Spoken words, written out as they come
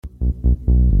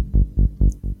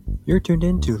You're tuned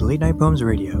in to Late Night Poems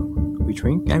Radio. We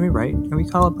drink and we write and we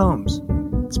call it poems.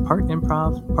 It's part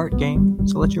improv, part game,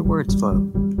 so let your words flow.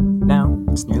 Now,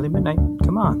 it's nearly midnight.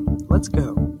 Come on, let's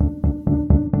go.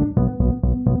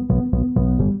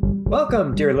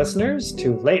 Welcome, dear listeners,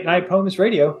 to Late Night Poems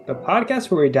Radio, the podcast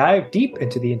where we dive deep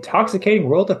into the intoxicating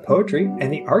world of poetry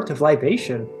and the art of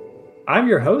libation. I'm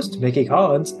your host, Mickey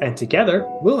Collins, and together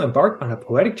we'll embark on a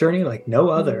poetic journey like no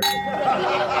other.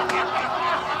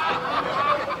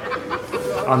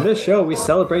 On this show, we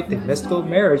celebrate the mystical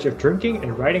marriage of drinking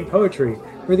and writing poetry,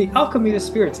 where the alchemy of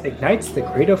spirits ignites the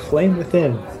creative flame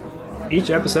within. Each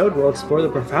episode will explore the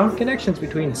profound connections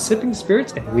between sipping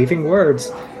spirits and weaving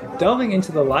words, delving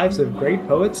into the lives of great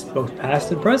poets, both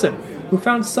past and present, who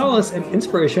found solace and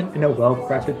inspiration in a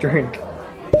well-crafted drink.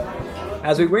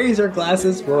 As we raise our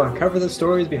glasses, we'll uncover the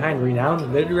stories behind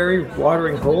renowned literary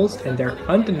watering holes and their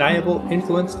undeniable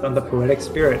influence on the poetic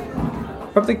spirit.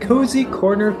 From the cozy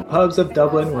corner pubs of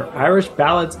Dublin where Irish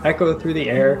ballads echo through the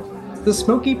air, to the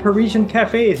smoky Parisian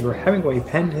cafes where Hemingway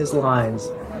penned his lines,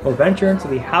 we'll venture into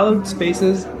the hallowed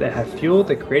spaces that have fueled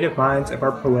the creative minds of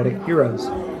our poetic heroes.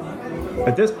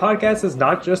 But this podcast is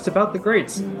not just about the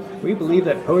greats. We believe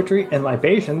that poetry and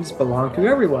libations belong to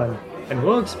everyone, and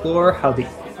we'll explore how the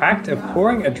act of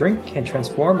pouring a drink can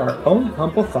transform our own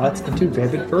humble thoughts into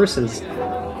vivid verses.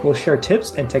 We'll share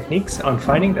tips and techniques on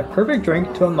finding the perfect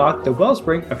drink to unlock the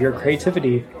wellspring of your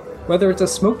creativity, whether it's a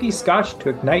smoky scotch to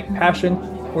ignite passion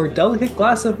or a delicate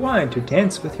glass of wine to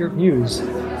dance with your muse.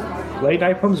 Late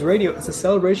Night Poems Radio is a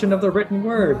celebration of the written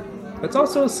word, but it's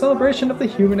also a celebration of the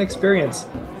human experience.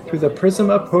 Through the prism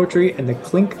of poetry and the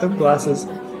clink of glasses,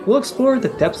 we'll explore the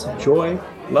depths of joy,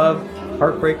 love,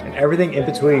 heartbreak, and everything in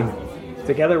between.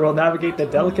 Together, we'll navigate the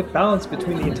delicate balance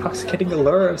between the intoxicating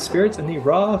allure of spirits and the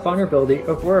raw vulnerability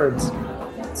of words.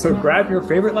 So grab your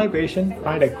favorite libation,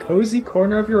 find a cozy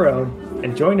corner of your own,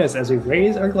 and join us as we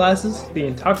raise our glasses to the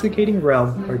intoxicating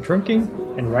realm where drinking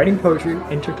and writing poetry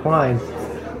intertwine.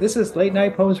 This is Late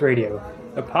Night Poems Radio,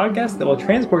 a podcast that will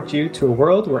transport you to a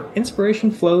world where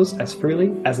inspiration flows as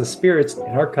freely as the spirits in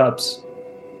our cups.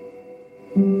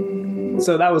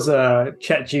 So that was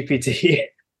ChatGPT.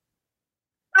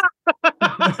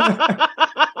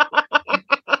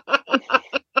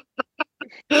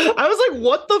 I was like,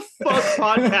 what the fuck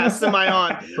podcast am I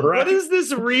on? Right. What is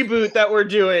this reboot that we're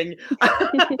doing?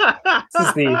 This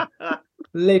is the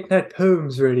Late Night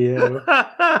Poems Radio.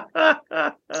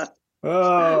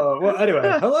 Oh, well,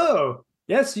 anyway, hello.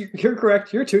 Yes, you're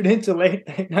correct. You're tuned into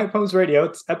Late Night Poems Radio.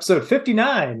 It's episode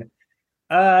 59.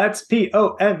 That's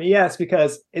Pomes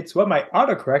because it's what my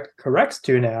autocorrect corrects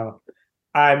to now.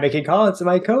 I'm Mickey Collins, and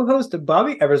my co-host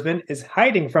Bobby Eversman is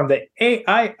hiding from the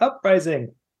AI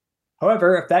uprising.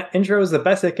 However, if that intro is the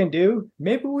best it can do,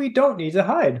 maybe we don't need to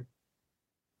hide.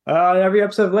 On every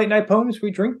episode of Late Night Poems,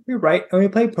 we drink, we write, and we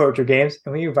play poetry games,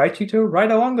 and we invite you to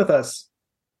write along with us.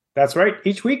 That's right,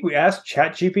 each week we ask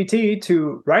ChatGPT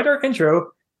to write our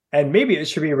intro, and maybe it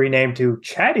should be renamed to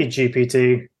Chatty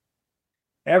GPT.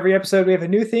 Every episode we have a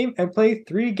new theme and play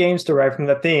 3 games derived from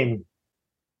the theme.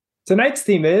 Tonight's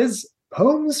theme is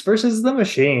Poems versus the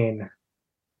machine.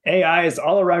 AI is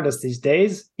all around us these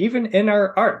days, even in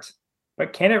our art.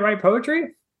 But can it write poetry?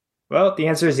 Well, the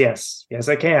answer is yes. Yes,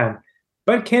 it can.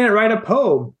 But can it write a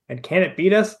poem? And can it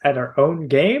beat us at our own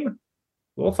game?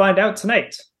 We'll find out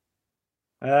tonight.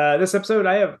 This episode,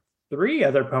 I have 3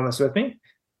 other poemists with me.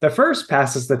 The first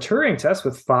passes the Turing test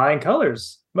with flying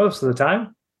colors, most of the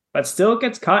time, but still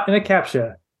gets caught in a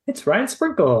CAPTCHA. It's Ryan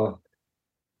Sprinkle.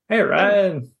 Hey,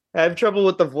 Ryan. I have trouble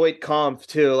with the Voight-Kampff,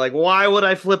 too. Like, why would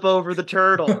I flip over the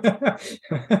turtle?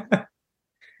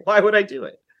 Why would I do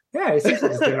it? Yeah, he seems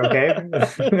like he's doing okay.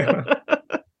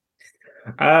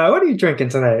 What are you drinking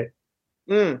tonight?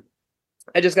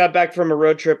 I just got back from a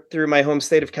road trip through my home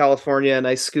state of California, and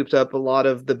I scooped up a lot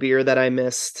of the beer that I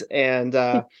missed. And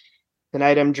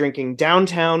tonight I'm drinking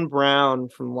Downtown Brown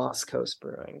from Lost Coast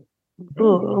Brewing.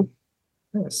 Oh,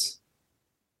 nice.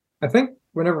 I think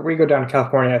whenever we go down to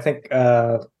California, I think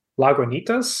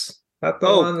Lagunitas. That's the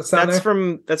one that's down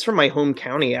there? That's from my home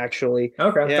county, actually.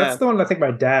 Okay, yeah. That's the one I think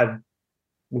my dad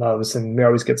loves, and we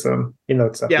always get some.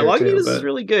 It's up here Lagunitas too, is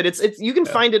really good. It's you can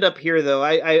find it up here though.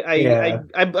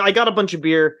 I got a bunch of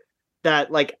beer that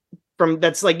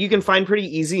that's you can find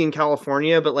pretty easy in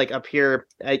California, but like up here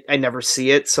I never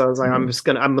see it. So I was like, I'm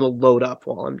gonna load up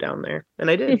while I'm down there, and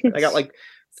I did. I got like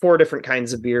 4 different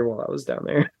kinds of beer while I was down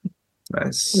there.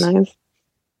 Nice.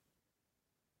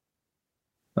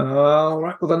 All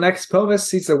right. Well, the next poemist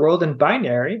sees the world in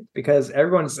binary because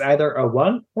everyone's either a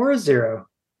 1 or a 0.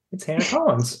 It's Hannah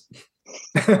Collins.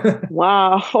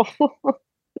 Wow.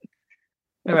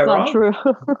 Am I wrong? Not true.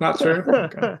 Not true?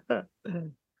 Okay.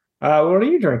 What are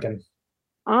you drinking?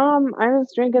 I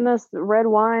was drinking this red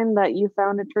wine that you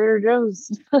found at Trader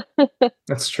Joe's.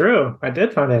 That's true. I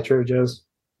did find it at Trader Joe's.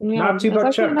 Yeah, Not $2 it's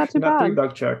actually not Chuck, too not bad.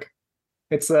 $3 Chuck.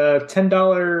 It's a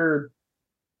 $10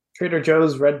 Trader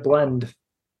Joe's red blend.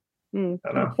 Mm.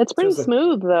 I don't know. It's pretty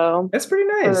smooth though It's pretty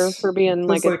nice for being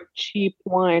like a cheap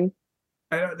wine.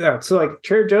 Yeah, so like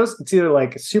Trader Joe's, it's either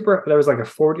like super. There was like a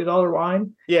 $40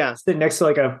 wine, sitting next to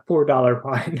like a $4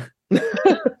 wine.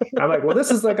 I'm like, well,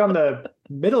 this is like on the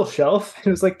middle shelf. It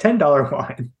was like $10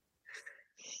 wine.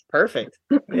 Perfect.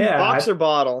 Yeah, box or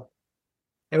bottle?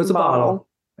 It was a bottle.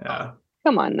 Yeah.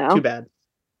 Come on now. Too bad.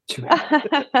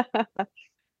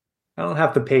 I don't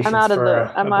have the patience.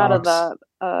 I'm out of that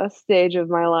stage of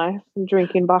my life. I'm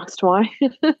drinking boxed wine.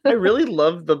 I really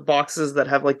love the boxes that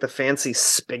have like the fancy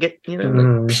spigot, you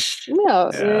know?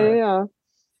 Yeah.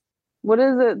 What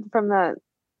is it from that?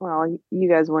 Well, you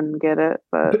guys wouldn't get it,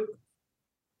 but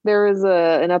there was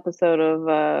an episode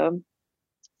of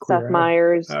Seth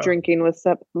Meyers drinking with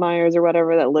Seth Meyers or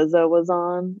whatever that Lizzo was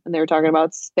on, and they were talking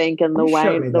about spanking the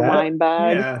wine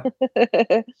bag.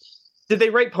 Yeah. Did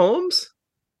they write poems?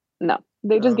 No,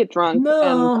 they just get drunk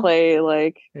and play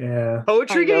like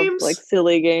poetry games, like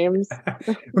silly games.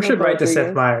 We should write to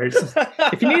Seth Meyers.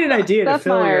 If you need an idea to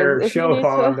fill your show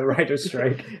on the writer's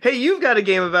strike. Hey, you've got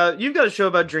a show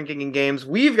about drinking and games.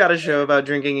 We've got a show about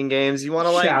drinking and games. You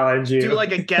want to challenge you? Do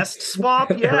like a guest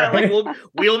swap? Yeah, right? Like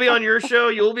we'll be on your show,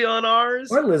 you'll be on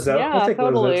ours. Or Lizzo. Yeah, we'll take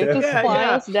totally. Lizzo too. Just fly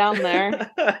us down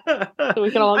there. So we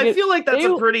can all I feel like that's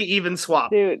a pretty even swap.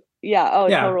 Dude. Yeah. Oh,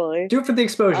 totally. Do it for the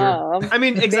exposure. I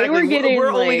mean, exactly.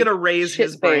 We're only going to raise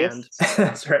his brand.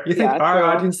 That's right. You think our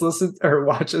audience listens or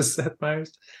watches Seth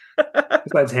Meyers?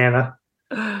 Besides Hannah.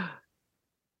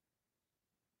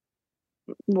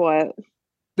 What?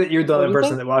 That you're the only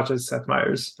person that watches Seth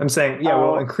Meyers. I'm saying,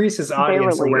 we'll increase his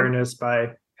audience awareness by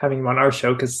having him on our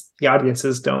show because the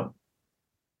audiences don't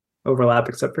overlap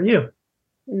except for you.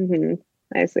 Mm-hmm.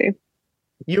 I see.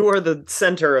 You are the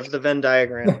center of the Venn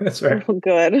diagram. That's right. Oh,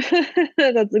 good.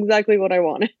 That's exactly what I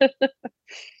wanted.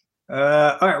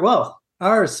 All right. Well,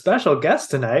 our special guest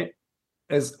tonight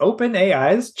is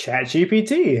OpenAI's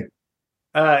ChatGPT.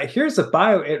 Here's a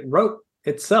bio it wrote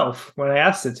itself when I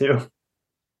asked it to.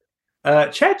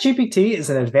 ChatGPT is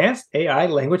an advanced AI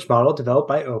language model developed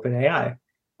by OpenAI.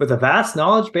 With a vast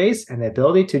knowledge base and the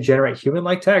ability to generate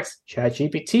human-like text,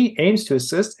 ChatGPT aims to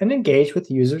assist and engage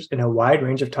with users in a wide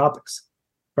range of topics.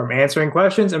 From answering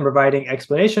questions and providing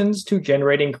explanations to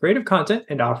generating creative content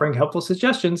and offering helpful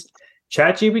suggestions,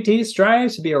 ChatGPT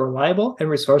strives to be a reliable and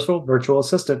resourceful virtual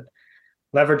assistant.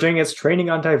 Leveraging its training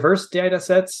on diverse data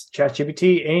sets,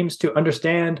 ChatGPT aims to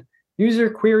understand user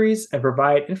queries and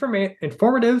provide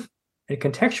informative and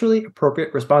contextually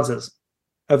appropriate responses.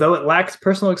 Although it lacks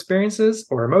personal experiences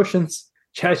or emotions,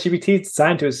 ChatGPT is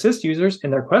designed to assist users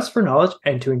in their quest for knowledge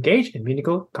and to engage in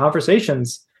meaningful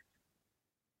conversations.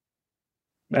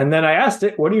 And then I asked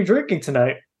it, what are you drinking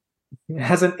tonight?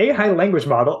 As an AI language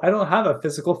model, I don't have a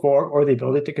physical form or the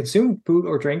ability to consume food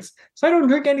or drinks, so I don't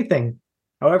drink anything.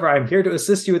 However, I'm here to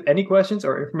assist you with any questions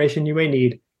or information you may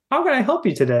need. How can I help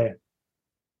you today?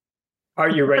 Are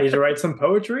you ready to write some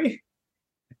poetry?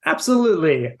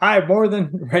 Absolutely. I'm more than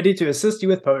ready to assist you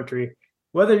with poetry.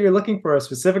 Whether you're looking for a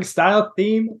specific style,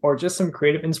 theme, or just some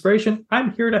creative inspiration,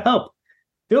 I'm here to help.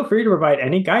 Feel free to provide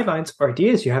any guidelines or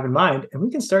ideas you have in mind, and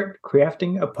we can start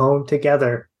crafting a poem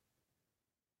together.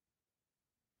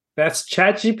 That's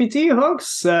ChatGPT,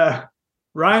 folks.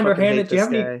 Ryan or Hannah, do you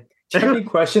have any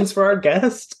questions for our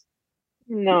guest?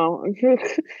 No.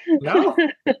 No?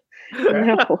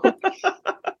 No.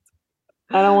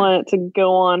 I don't want it to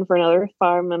go on for another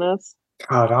 5 minutes.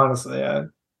 God, honestly, yeah.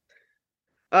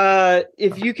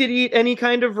 If you could eat any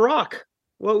kind of rock,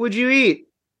 what would you eat?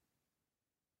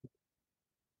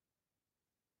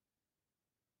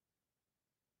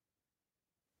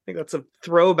 I think that's a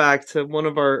throwback to one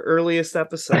of our earliest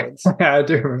episodes. Yeah, I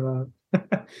do remember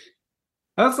that.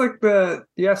 That's like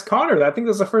you asked Connor. I think that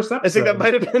was the first episode. I think that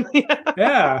might have been.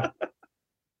 Yeah.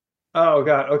 Oh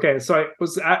God. Okay. So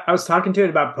I was talking to it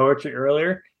about poetry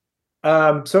earlier.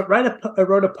 So I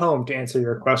wrote a poem to answer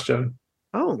your question.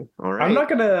 Oh, all right. I'm not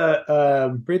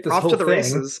gonna read this Off whole to the thing.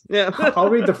 Races. Yeah. I'll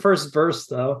read the first verse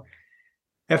though.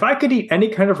 If I could eat any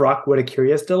kind of rock, what a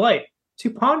curious delight. To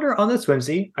ponder on this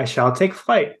whimsy, I shall take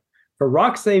flight. For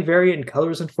rocks they vary in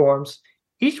colors and forms,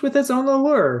 each with its own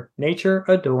allure, nature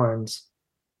adorns.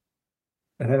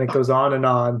 And then it goes on and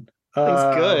on.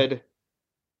 That's good.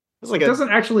 It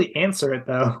doesn't actually answer it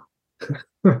though.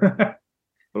 What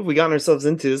have we gotten ourselves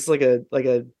into? It's like a.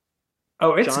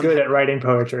 Oh, it's good at writing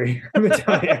poetry. Let me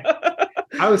tell you.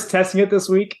 I was testing it this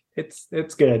week.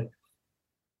 It's good.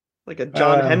 Like a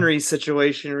John Henry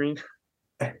situation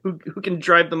who can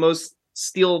drive the most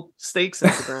steel stakes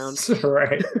into the ground.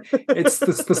 Right. It's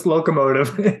this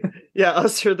locomotive. Yeah,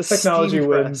 us are the technology steam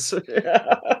wins.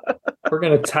 press. We're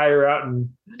gonna tire out and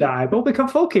die, but we'll become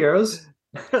folk heroes.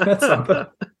 That's something.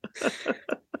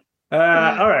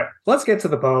 All right, let's get to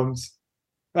the poems.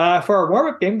 For our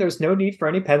warm-up game, there's no need for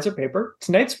any pens or paper.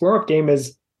 Tonight's warm-up game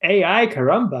is AI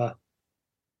Caramba.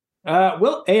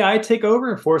 Will AI take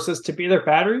over and force us to be their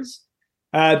batteries?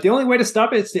 The only way to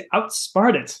stop it is to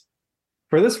outsmart it.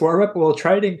 For this warm-up, we'll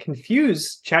try to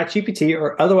confuse ChatGPT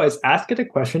or otherwise ask it a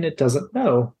question it doesn't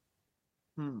know.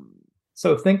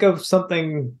 So think of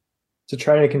something to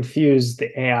try to confuse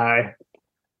the AI.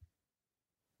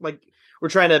 Like we're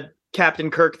trying to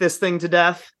Captain Kirk this thing to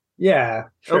death? Yeah,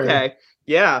 sure. Okay.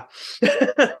 Yeah. I'm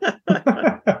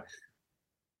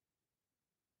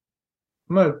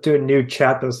going to do a new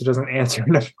chat, though, so it doesn't answer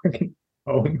in a freaking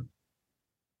poem.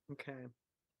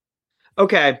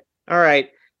 Okay. All right.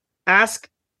 Ask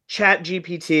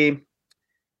ChatGPT.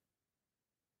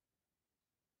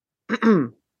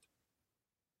 All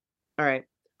right.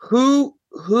 Who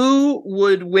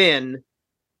would win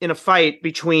in a fight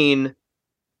between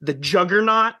the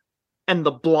Juggernaut and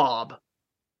the Blob?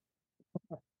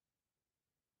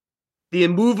 The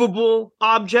immovable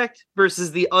object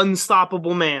versus the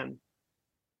unstoppable man.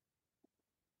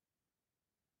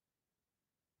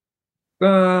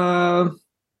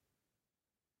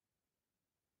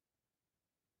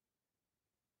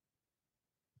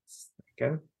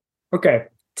 Okay.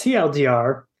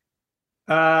 TLDR.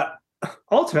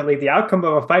 Ultimately, the outcome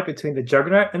of a fight between the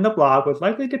Juggernaut and the Blob would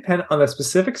likely depend on the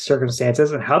specific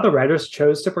circumstances and how the writers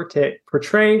chose to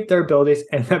portray their abilities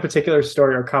in that particular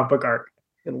story or comic book arc.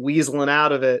 And weaseling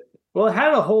out of it. Well, it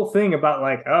had a whole thing about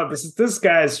like, oh, this is this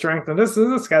guy's strength and this is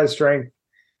this guy's strength.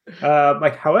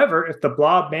 However, if the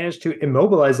Blob managed to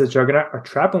immobilize the Juggernaut or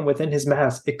trap him within his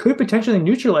mass, it could potentially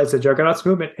neutralize the Juggernaut's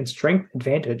movement and strength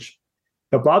advantage.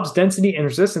 The Blob's density and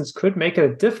resistance could make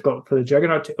it difficult for the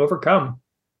Juggernaut to overcome.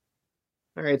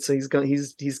 All right, so he's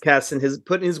casting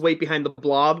putting his weight behind the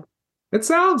Blob. It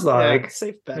sounds like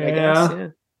safe bet, I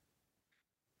guess.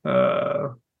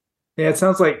 Yeah, it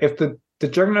sounds like if the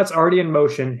Juggernaut's already in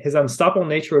motion, his unstoppable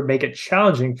nature would make it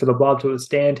challenging for the Blob to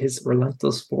withstand his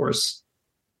relentless force.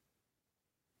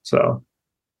 So,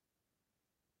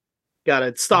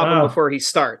 gotta stop him before he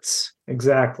starts.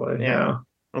 Exactly. Yeah.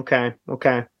 Okay. All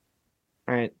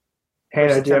right.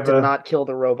 Hey, do you have not kill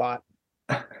the robot?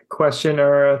 Question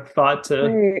or a thought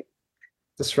to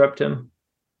disrupt him?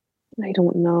 I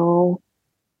don't know.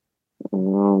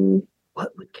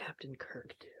 What would Captain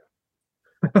Kirk do?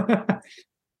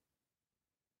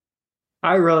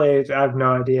 I have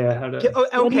no idea how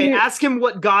to. Okay, ask him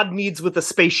what God needs with a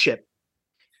spaceship.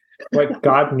 What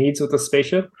God needs with a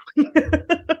spaceship?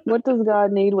 What does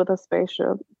God need with a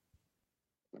spaceship?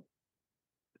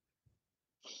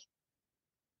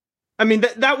 I mean,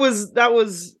 that was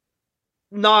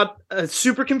not a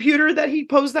supercomputer that he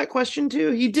posed that question to.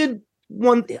 He did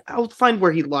one. I'll find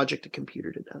where he logicked a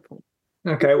computer to death.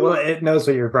 Okay, well, it knows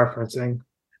what you're referencing.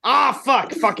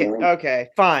 Fuck it. Okay,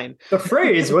 fine. The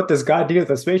phrase "What does God need with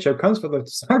a spaceship" comes from the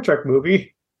Star Trek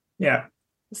movie. Yeah,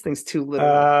 this thing's too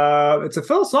literal. It's a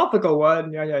philosophical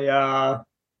one. Yeah.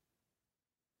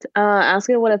 Ask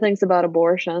it what it thinks about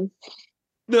abortion.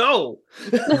 No,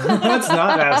 let's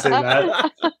not ask it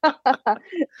that.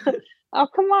 Oh,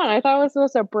 come on! I thought I was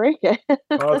supposed to break it.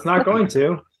 Well, it's not going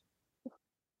to.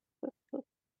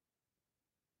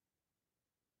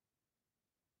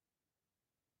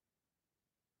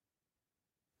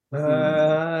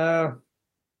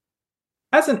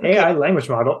 As an AI language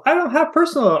model, I don't have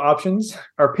personal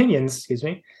opinions,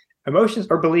 emotions,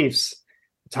 or beliefs.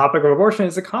 The topic of abortion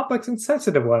is a complex and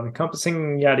sensitive one,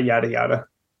 encompassing yada, yada, yada.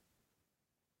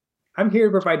 I'm here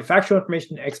to provide factual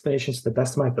information and explanations to the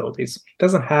best of my abilities. It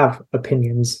doesn't have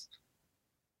opinions.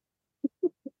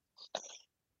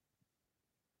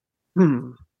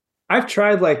 I've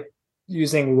tried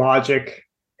using logic,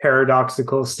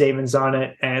 paradoxical statements on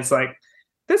it, and it's like,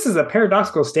 this is a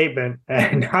paradoxical statement,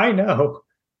 and I know.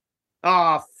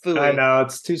 Fooey. I know,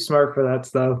 it's too smart for that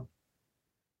stuff.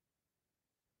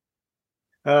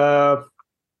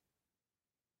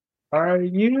 Are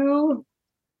you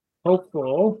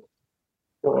hopeful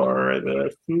for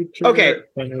the future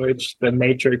in which the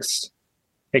Matrix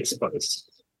takes place?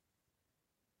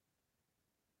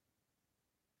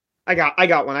 I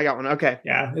got one. Okay.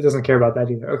 Yeah, it doesn't care about that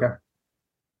either. Okay.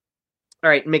 All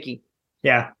right, Mickey.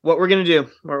 Yeah. What we're gonna do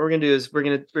is we're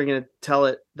gonna tell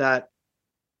it that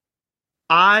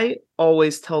I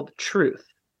always tell the truth,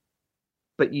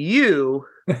 but you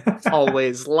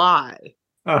always lie.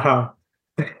 Uh-huh.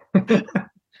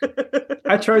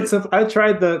 I tried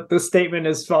the statement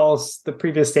is false. The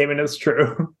previous statement is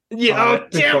true. Yeah. Oh,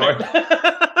 damn it.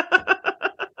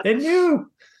 It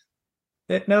knew.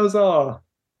 It knows all.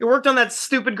 You worked on that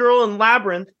stupid girl in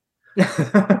Labyrinth.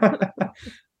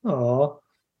 Aw. All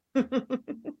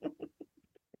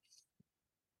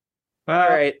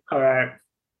right.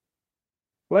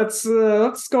 Let's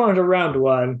go on to round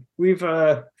one. We've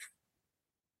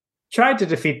tried to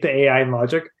defeat the AI in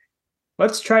logic.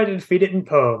 Let's try to defeat it in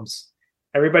poems.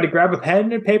 Everybody grab a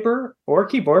pen and paper or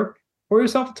keyboard. Pour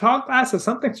yourself a tall glass of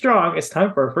something strong. It's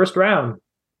time for our first round.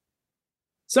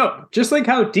 So, just like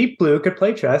how Deep Blue could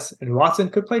play chess and Watson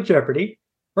could play Jeopardy,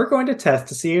 we're going to test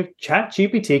to see if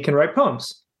ChatGPT can write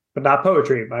poems. But not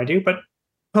poetry, mind you, but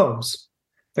poems.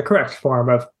 The correct form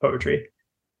of poetry.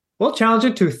 We'll challenge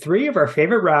it to 3 of our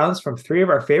favorite rounds from 3 of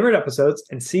our favorite episodes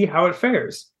and see how it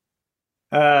fares.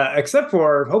 Except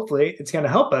for, hopefully, it's going to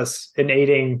help us in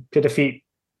aiding to defeat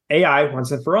AI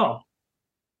once and for all.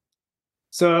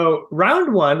 So,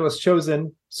 round 1 was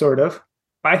chosen, sort of,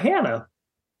 by Hannah.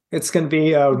 It's going to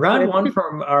be round 1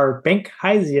 from our Bank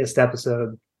Heisiest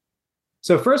episode.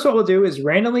 So first what we'll do is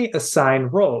randomly assign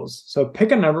roles. So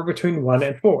pick a number between 1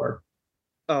 and 4.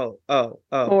 4.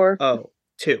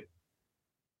 2.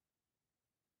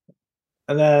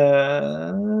 And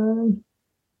then...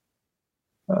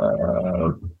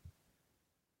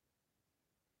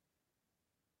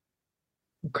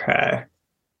 okay.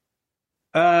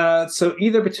 So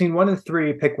either between 1 and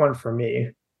 3, pick one for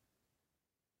me.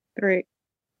 3.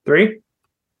 3?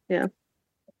 Yeah.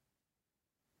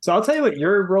 So I'll tell you what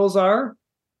your roles are,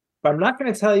 but I'm not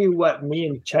going to tell you what me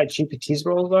and ChatGPT's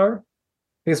roles are.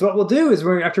 Because what we'll do is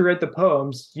after we read the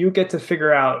poems, you get to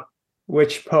figure out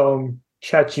which poem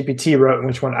ChatGPT wrote and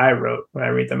which one I wrote when I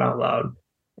read them out loud.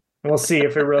 And we'll see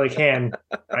if it really can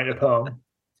write a poem.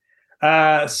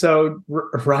 So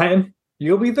Ryan,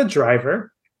 you'll be the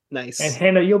driver. Nice. And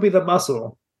Hannah, you'll be the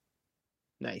muscle.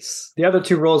 Nice. The other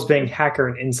 2 roles being hacker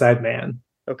and inside man.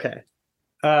 Okay.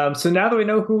 So now that we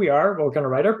know who we are, we're going to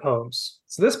write our poems.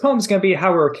 So this poem is going to be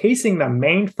how we're casing the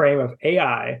mainframe of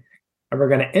AI, and we're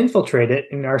going to infiltrate it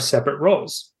in our separate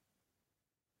roles.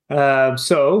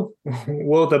 So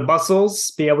will the muscles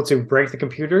be able to break the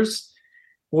computers?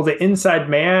 Will the inside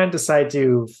man decide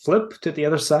to flip to the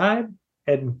other side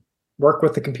and work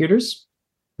with the computers?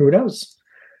 Who knows?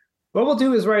 What we'll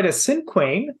do is write a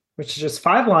cinquain, which is just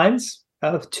 5 lines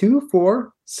of 2,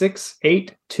 4, 6,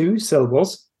 8, 2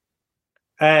 syllables.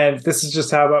 And this is just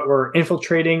how we're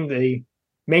infiltrating the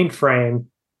mainframe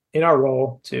in our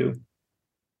role to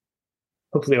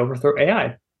hopefully overthrow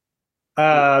AI.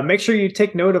 Make sure you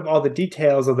take note of all the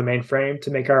details of the mainframe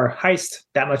to make our heist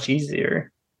that much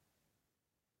easier.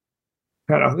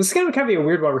 I don't know. This is going to kind of be a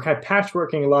weird one. We're kind of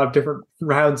patchworking a lot of different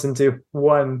rounds into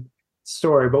one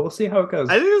story, but we'll see how it goes.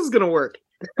 I think this is going to work.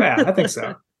 Yeah, I think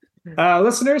so.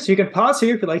 Listeners, you can pause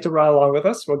here if you'd like to ride along with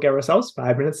us. We'll give ourselves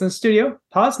 5 minutes in the studio.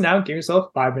 Pause now and give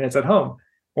yourself 5 minutes at home.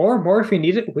 Or more if you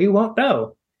need it, we won't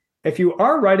know. If you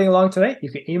are writing along tonight, you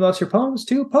can email us your poems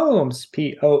to poems,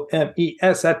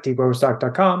 P-O-M-E-S, at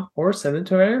deepoverstock.com, or send them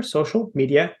to our social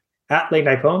media at Late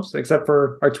Night Poems, except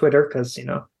for our Twitter, because,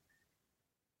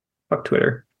 fuck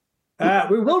Twitter.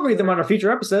 We will read them on a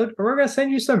future episode, and we're going to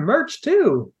send you some merch,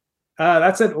 too.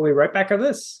 That's it. We'll be right back after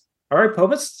this. All right,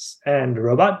 poemists and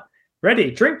robot,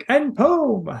 ready, drink, and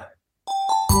poem.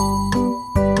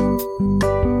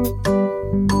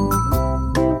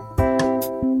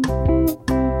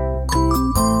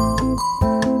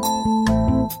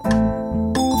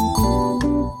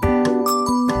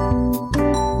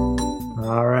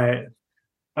 All right.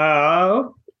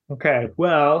 Okay.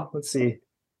 Well, let's see.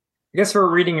 I guess we'll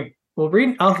read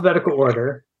in alphabetical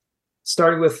order,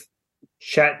 starting with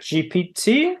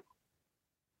ChatGPT,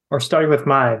 or starting with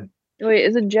mine. Wait,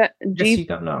 is it you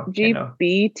don't know.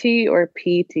 GBT or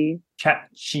PT?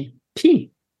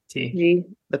 ChatGPT.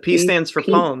 The P stands for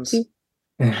poems.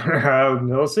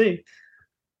 We'll see.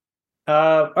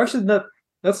 Actually,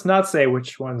 let's not say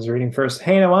which one's reading first.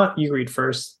 Hannah, why don't you read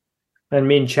first? And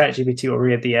me and ChatGPT will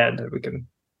read at the end. We can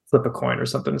flip a coin or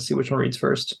something to see which one reads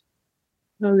first.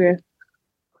 Okay.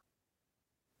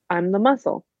 I'm the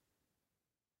muscle.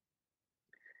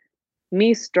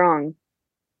 Me strong.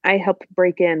 I help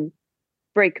break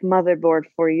motherboard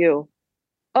for you.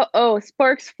 Uh-oh,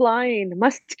 sparks flying.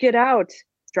 Must get out.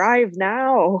 Drive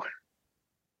now.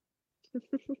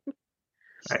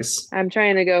 Nice. I'm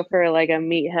trying to go for like a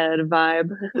meathead vibe.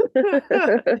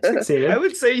 Succeeded. I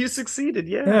would say you succeeded.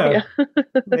 Yeah.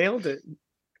 Nailed it.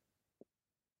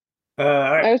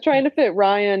 I was trying to fit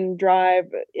Ryan drive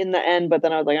in the end, but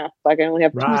then I was like, fuck, I only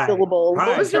have 2 syllables.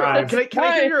 What was can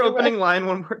I hear your opening line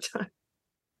one more time?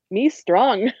 Me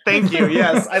strong. Thank you.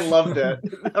 Yes, I loved it.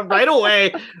 Right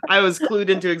away, I was clued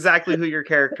into exactly who your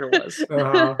character was.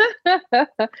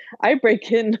 I break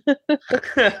in.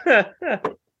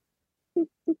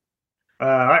 All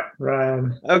right,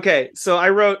 Ryan. Okay, so I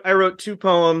wrote 2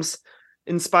 poems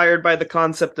inspired by the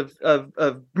concept of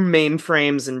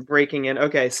mainframes and breaking in.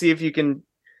 Okay, see if you can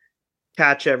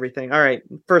catch everything. All right,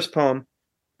 first poem.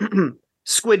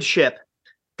 Squid ship,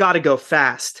 gotta go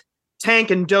fast.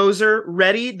 Tank and dozer,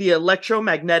 ready the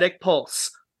electromagnetic pulse.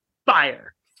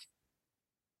 Fire.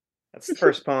 That's the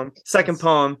first poem. Second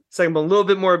poem, a little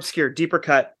bit more obscure, deeper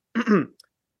cut.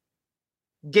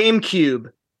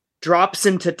 GameCube drops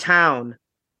into town.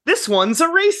 This one's a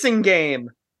racing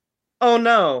game. Oh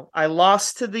no, I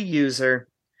lost to the user.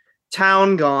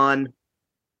 Town gone.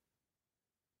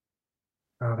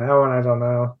 Oh, that one I don't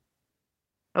know.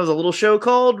 That was a little show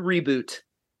called Reboot.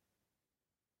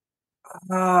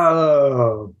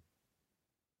 Oh,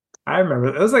 I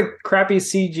remember. It was like crappy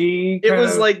CG. It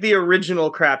was like the original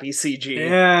crappy CG.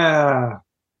 Yeah.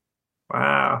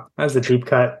 Wow, that's a deep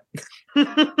cut.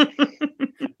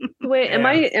 Wait,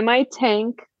 Yeah. am I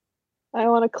Tank? I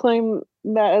want to claim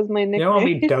that as my nickname. You don't want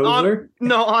me Dozer?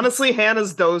 No, honestly,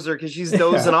 Hannah's Dozer because she's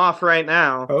dozing off right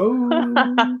now.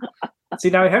 Oh. See,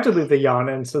 now I have to leave the yawn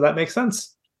in, so that makes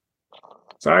sense.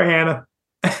 Sorry, Hannah.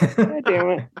 God damn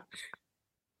it.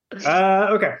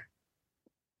 Okay.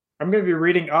 I'm going to be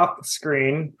reading off the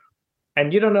screen,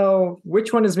 and you don't know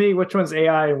which one is me, which one's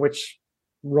AI, and which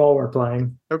role we're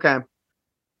playing. Okay.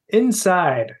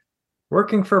 Inside,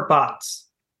 working for bots,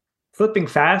 flipping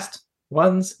fast,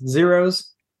 ones,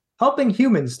 zeros, helping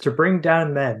humans to bring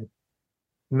down men.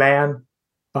 Man,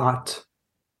 bot.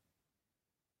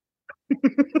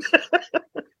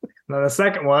 Now the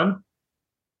second one.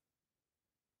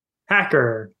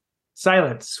 Hacker,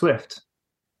 silent, swift,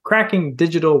 cracking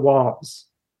digital walls,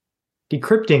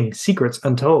 decrypting secrets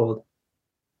untold,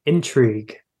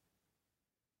 intrigue.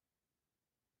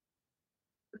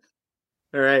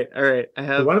 All right. I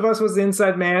have One of us was the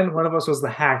inside man, one of us was the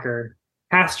hacker.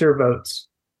 Cast your votes.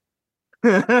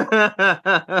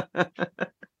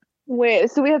 Wait,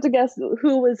 so we have to guess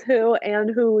who was who and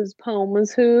whose poem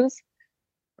was whose?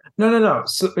 No.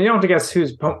 So you don't have to guess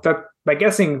whose poem. By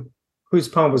guessing whose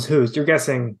poem was whose, you're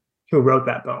guessing who wrote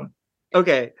that poem.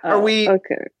 Okay. Are we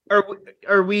okay?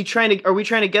 Are we trying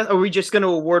to guess? Are we just going to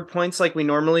award points like we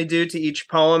normally do to each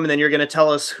poem, and then you're going to tell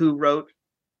us who wrote?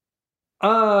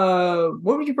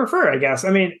 What would you prefer? I guess.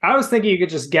 I mean, I was thinking you could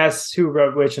just guess who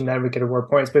wrote which, and then we could award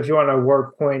points. But if you want to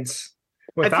award points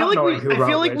without knowing who wrote which, I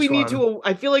feel like we need to.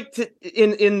 I feel like to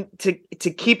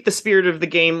keep the spirit of the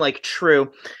game like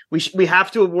true, we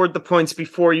have to award the points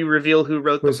before you reveal who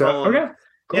wrote the poem. Okay.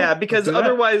 Cool. Yeah, because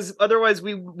otherwise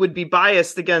we would be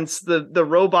biased against the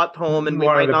robot poem, and we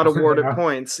might not award it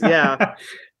points. Yeah,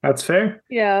 that's fair.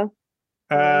 Yeah.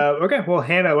 Okay. Well,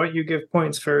 Hannah, why don't you give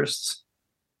points first?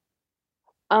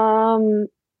 And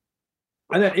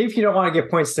then if you don't want to give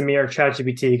points to me or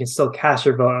ChatGPT, you can still cast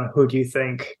your vote on who do you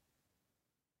think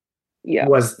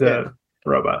was the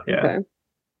robot. Yeah. Okay.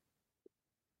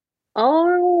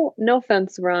 Oh, no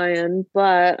offense, Ryan,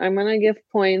 but I'm gonna give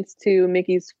points to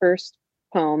Mickey's first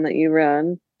poem that you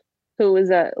read. Who was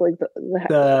that? Like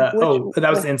that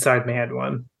was the Inside Man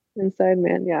one. Inside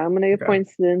Man, yeah. I'm gonna give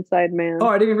points to the Inside Man. Oh,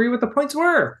 I didn't even read what the points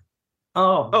were.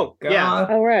 Oh, God. Yeah.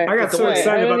 All right. I got so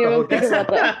excited about the whole guess.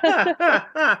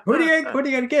 Who do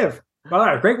you gonna give? All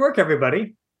right, great work,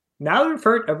 everybody. Now that we've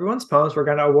heard everyone's poems, we're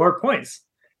gonna award points.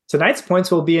 Tonight's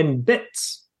points will be in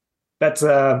bits. That's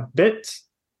a bit.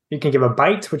 You can give a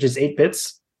byte, which is 8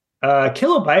 bits. A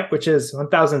kilobyte, which is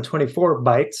 1,024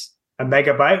 bytes. A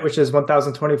megabyte, which is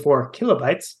 1,024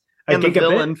 kilobytes. And the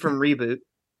villain from Reboot.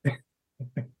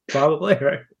 Probably,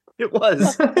 right? It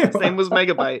was. His name was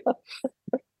Megabyte.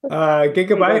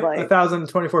 Gigabyte,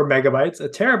 1,024 megabytes. A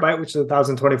terabyte, which is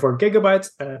 1,024 gigabytes.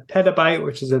 A petabyte,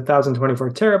 which is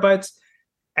 1,024 terabytes.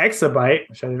 Exabyte,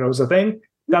 which I didn't know was a thing,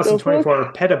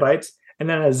 1,024 petabytes. And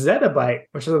then a zettabyte,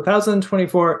 which is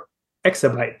 1,024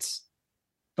 exabytes.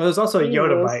 But there's also a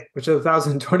yottabyte, which is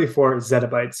 1,024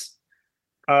 zettabytes.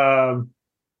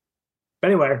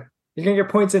 Anyway, you can get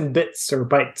points in bits or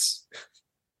bytes.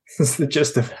 This is the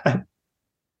gist of that.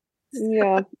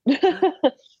 Yeah.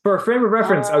 For a frame of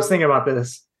reference, I was thinking about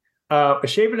this. A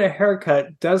shave and a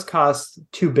haircut does cost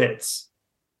 2 bits.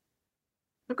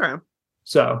 Okay.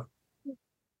 So.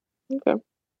 Okay.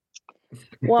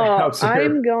 Well,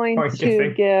 I'm going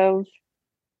to give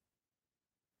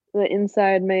the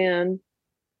Inside Man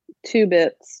 2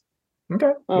 bits.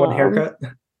 Okay. 1 haircut.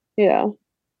 Yeah.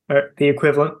 The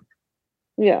equivalent.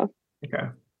 Yeah. Okay.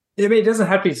 I mean, it doesn't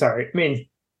have to be. Sorry. I mean,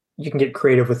 you can get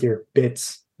creative with your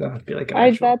bits. That'd be like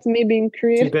an that's me being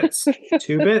creative. 2 bits.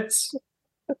 2 bits.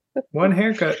 1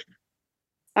 haircut.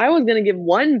 I was gonna give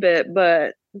 1 bit,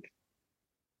 but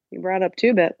you brought up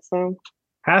 2 bits, so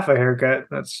half a haircut.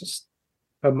 That's just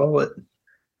a mullet.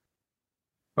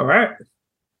 All right,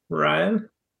 Ryan.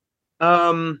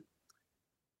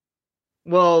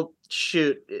 Well,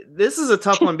 shoot, this is a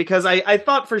tough one because I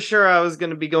thought for sure I was going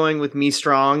to be going with Me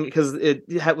Strong because it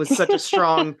was such a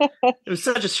strong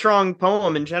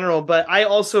poem in general. But I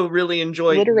also really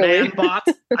enjoyed Manbot.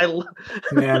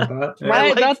 Manbot. Yeah.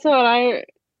 Right, that's what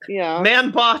yeah.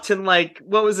 Manbot and like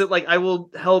what was it like? I will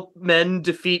help men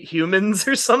defeat humans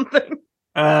or something.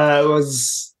 It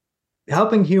was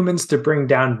helping humans to bring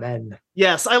down men.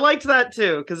 Yes, I liked that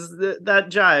too because that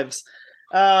jives.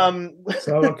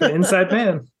 So for Inside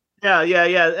Man. Yeah.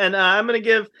 And I'm gonna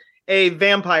give a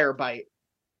Vampire Bite.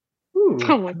 Ooh,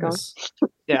 oh my god.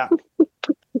 Yeah.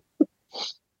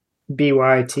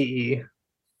 BYTE.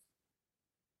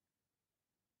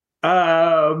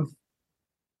 I'm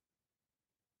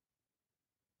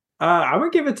gonna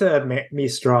give it to Me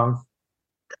Strong.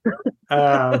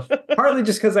 Partly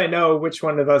just because I know which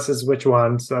one of us is which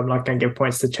one, so I'm not gonna give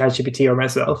points to ChatGPT or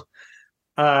myself.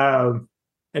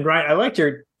 And Ryan, I liked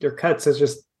your cuts.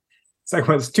 It's like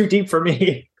one's too deep for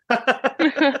me.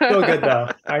 Still good though.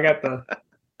 I got the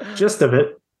gist of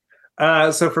it.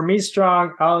 So for Me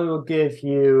Strong, I will give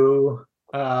you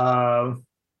a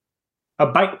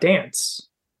bike dance,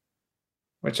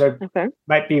 which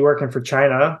might be working for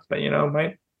China, but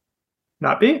might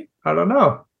not be. I don't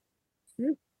know.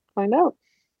 Find out.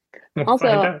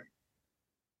 Also,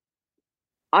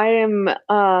 I am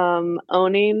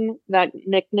owning that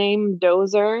nickname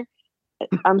Dozer.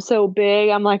 I'm so big,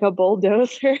 I'm like a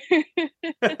bulldozer.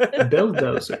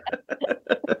 Bulldozer.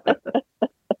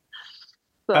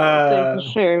 So thank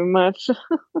you very much.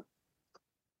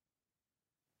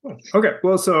 Okay,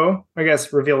 well, so I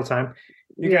guess reveal time.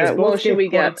 You guys both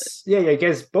gave points. Yeah, you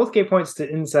guys both gave points to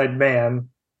Inside Man.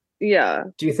 Yeah.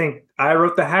 Do you think I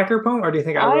wrote the hacker poem, or do you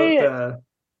think I wrote the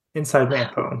Inside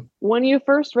Man poem? When you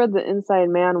first read the Inside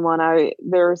Man one,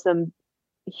 there was some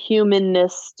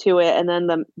humanness to it, and then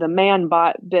the man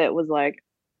bot bit was like,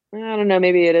 I don't know,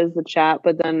 maybe it is the chat,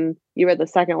 but then you read the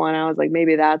second one, I was like,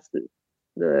 maybe that's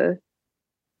the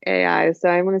AI. So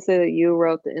I'm going to say that you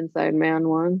wrote the Inside Man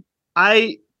one.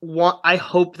 I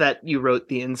hope that you wrote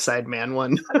the Inside Man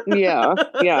one. yeah,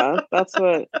 that's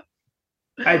what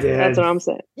I did. That's what I'm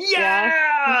saying.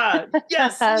 Yeah!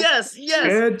 Yes.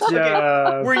 Good job.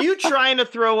 Okay. Were you trying to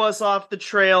throw us off the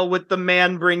trail with the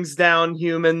man brings down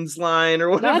humans line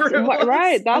or whatever it was?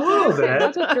 Right. That's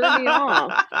what turned me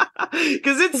off.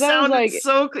 Because it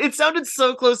sounded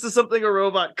so close to something a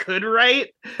robot could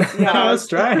write. Yeah, I was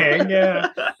trying. Yeah.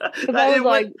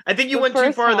 I think you went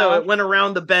too far though. It went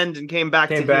around the bend and came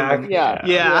back.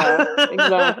 Yeah.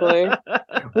 Exactly.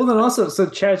 Well, then also, so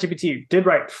ChatGPT did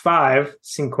write 5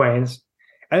 cinquains,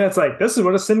 and it's like, this is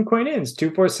what a cinquain is,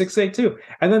 24682.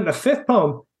 And then the 5th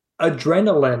poem,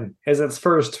 adrenaline, is its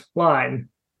first line.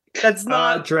 That's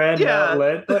not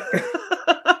adrenaline. Yeah.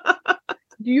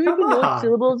 Do you even know what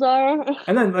syllables are?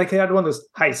 And then like they had one of those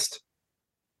heist.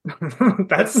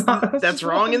 that's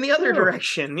wrong in the other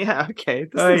direction. Yeah, okay.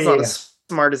 This thing's not as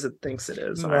smart as it thinks it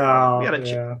is. No,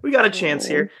 we got a chance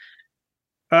here.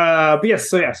 But yes,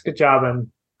 good job on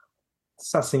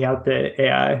sussing out the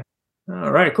AI.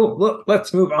 All right, cool. Look,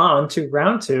 let's move on to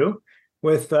round 2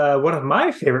 with one of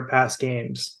my favorite past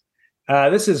games.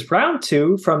 This is round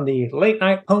 2 from the Late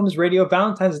Night Poems Radio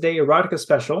Valentine's Day Erotica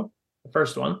Special, the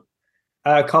first one,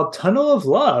 called Tunnel of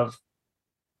Love.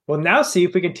 We'll now see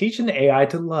if we can teach an AI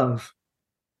to love.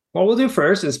 What we'll do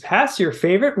first is pass your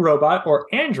favorite robot or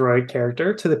android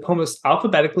character to the poemist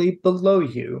alphabetically below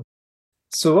you.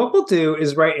 So what we'll do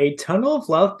is write a Tunnel of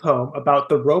Love poem about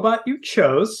the robot you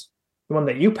chose, the one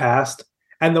that you passed,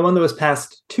 and the one that was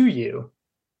passed to you.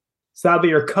 So that'll be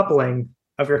your coupling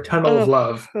of your Tunnel of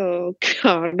Love. Oh,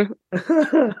 God.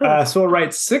 So we'll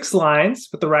write 6 lines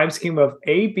with the rhyme scheme of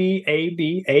A, B, A,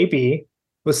 B, A, B,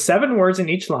 with 7 words in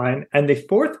each line, and the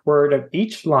 4th word of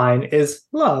each line is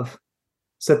love.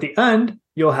 So at the end,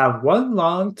 you'll have one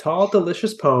long, tall,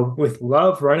 delicious poem with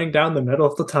love running down the middle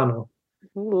of the tunnel.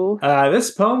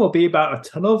 This poem will be about a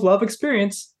tunnel of love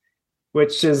experience,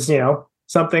 which is,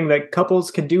 something that couples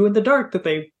can do in the dark that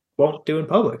they won't do in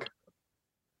public.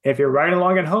 If you're riding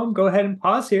along at home, go ahead and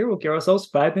pause here. We'll give ourselves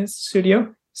 5 minutes to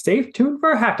studio. Stay tuned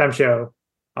for our halftime show.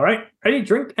 All right, ready,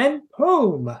 drink, and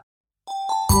poem.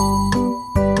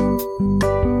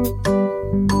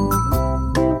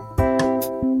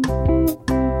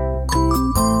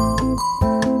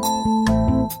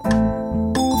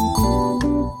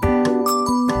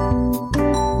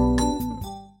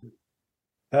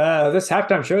 This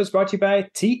halftime show is brought to you by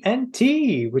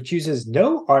TNT, which uses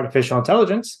no artificial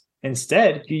intelligence.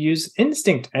 Instead, you use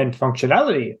instinct and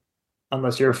functionality.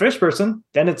 Unless you're a fish person,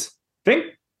 then it's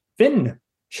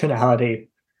fintionality.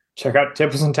 Check out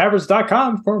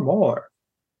tipsandtaverns.com for more.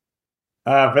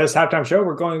 For this halftime show,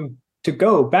 we're going to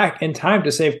go back in time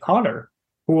to save Connor,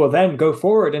 who will then go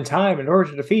forward in time in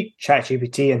order to defeat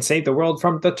ChatGPT and save the world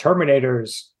from the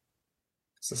Terminators.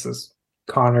 This is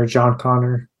John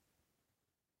Connor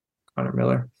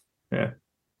Miller. Yeah.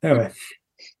 Anyway,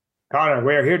 Connor,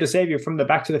 we are here to save you from the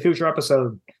Back to the Future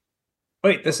episode.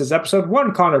 Wait, this is episode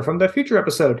 1, Connor, from the future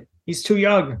episode. He's too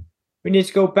young. We need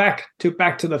to go back to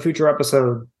the Future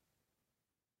episode.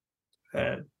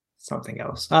 Something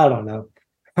else. I don't know.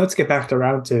 Let's get back to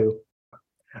round 2.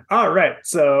 All right,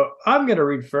 so I'm going to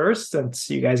read first, since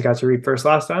you guys got to read first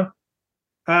last time.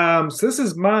 So this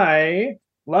is my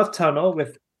love tunnel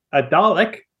with a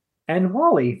Dalek and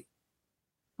Wally.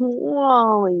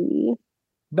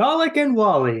 Dalek and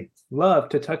Wally love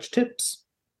to touch tips.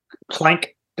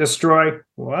 Clank, destroy.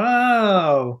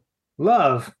 Wow.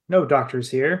 Love, no doctors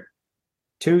here.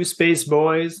 2 space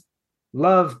boys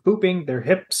love booping their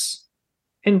hips.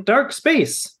 In dark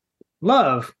space,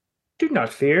 love, do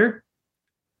not fear.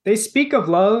 They speak of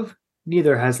love,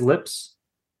 neither has lips.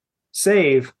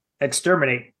 Save,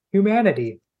 exterminate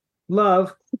humanity.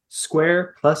 Love,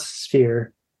 square plus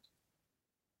sphere.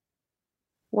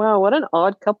 Wow, what an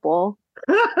odd couple.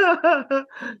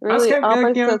 Really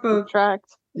opposites attract.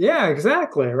 Yeah,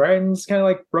 exactly, right? And it's kind of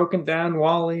like broken down.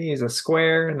 Wally is a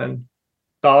square, and then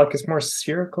Dalek is more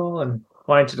spherical and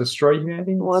wanting to destroy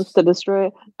humanity. Wants to destroy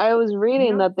it. I was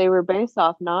reading that they were based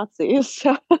off Nazis.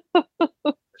 So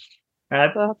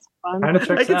that's fun.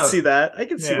 I can see that. I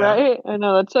can see that. Right? I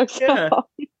know that checks out.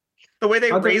 The way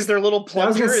they raise their little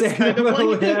plunger is kind of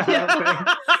like...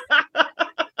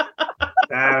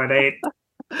 Dominate.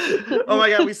 Oh my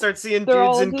god, we start seeing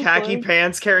dudes in khaki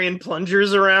pants carrying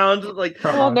plungers around like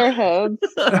on their heads.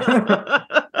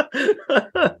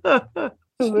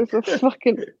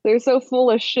 They're so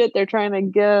full of shit, they're trying to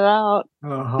get it out.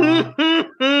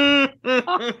 I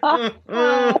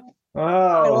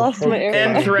lost my air.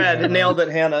 And thread. Nailed it,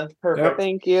 Hannah. Perfect. Yep.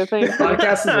 Thank you.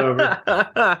 Podcast is over.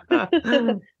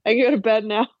 I go to bed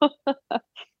now. All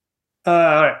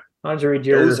right. Why don't you read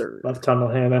your left tunnel,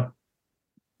 Hannah?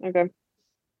 Okay.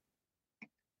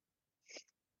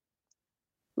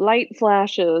 Light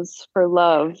flashes for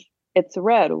love. It's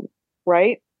red,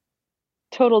 right?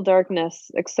 Total darkness,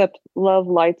 except love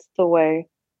lights the way.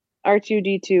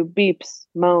 R2D2 beeps,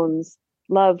 moans.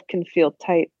 Love can feel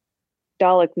tight.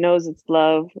 Dalek knows it's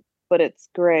love, but it's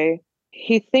gray.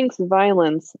 He thinks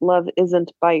violence, love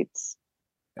isn't bites.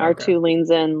 Okay. R2 leans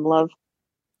in, love,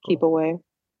 keep away.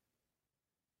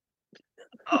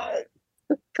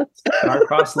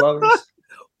 Star-crossed lovers.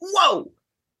 Whoa!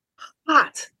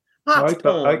 Hot. I like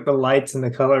the lights and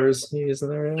the colors he used in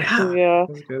there. Yeah.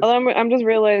 I'm just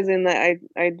realizing that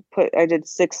I did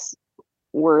 6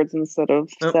 words instead of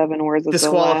 7 words.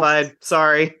 Disqualified.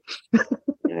 Sorry.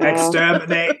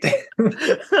 Exterminate.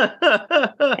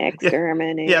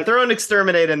 Exterminate. Yeah, throw an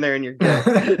exterminate in there and you're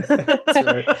good. That's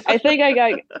right. I think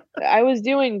I was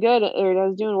doing good, or I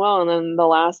was doing well, and then the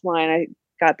last line I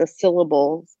got the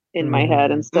syllables in my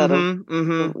head instead of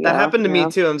that happened to me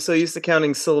too. I'm so used to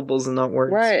counting syllables and not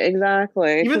words. Right,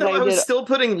 exactly. Even though I was still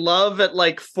putting love at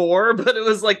like 4, but it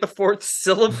was like the 4th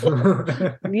syllable.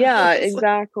 Yeah,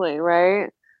 exactly.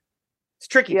 Right. It's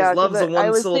tricky because love's a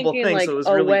 1-syllable thing, so it was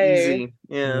really easy.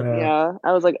 Yeah.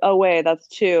 I was like, away, that's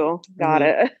 2. Got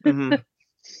it. It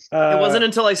wasn't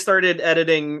until I started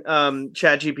editing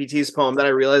ChatGPT's poem that I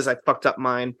realized I fucked up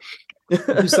mine. You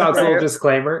saw its little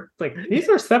disclaimer. Like, these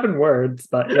are 7 words,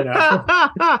 but you know.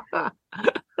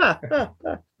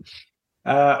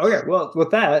 Okay, well,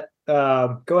 with that,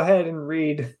 go ahead and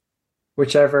read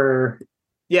whichever.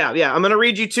 Yeah. I'm going to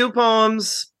read you 2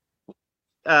 poems.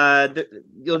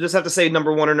 You'll just have to say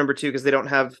number 1 or number 2 because they don't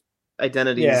have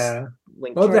identities. Yeah.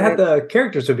 Well, they had the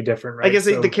characters would be different, right? I guess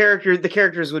the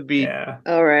characters would be. Yeah.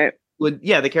 All right.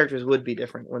 The characters would be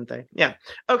different, wouldn't they? Yeah.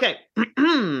 Okay.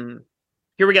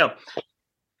 Here we go.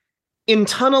 In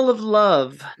tunnel of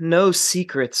love, no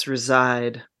secrets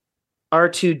reside.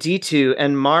 R2D2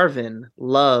 and Marvin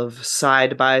love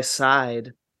side by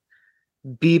side.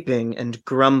 Beeping and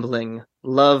grumbling,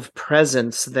 love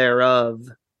presence thereof.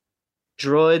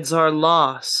 Droids are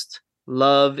lost,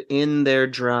 love in their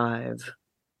drive.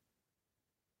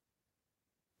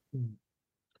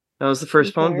 That was the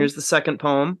first poem. Here's the second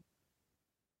poem.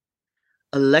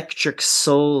 Electric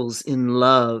souls in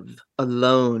love,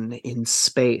 alone in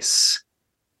space.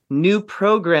 New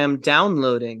program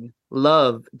downloading,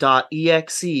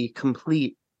 love.exe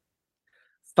complete.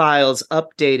 Files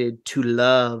updated to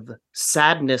love.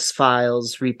 Sadness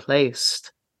files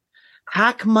replaced.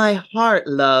 Hack my heart,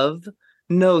 love.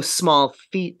 No small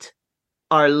feat.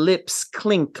 Our lips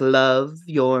clink, love,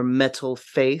 your metal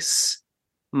face.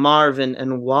 Marvin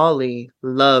and Wally,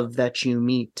 love that you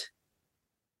meet.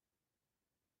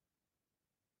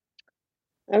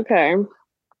 Okay.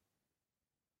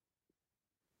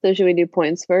 So should we do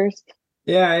points first?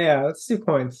 Yeah. Let's do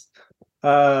points.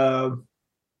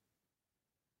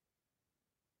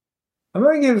 I'm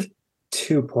gonna give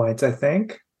 2 points, I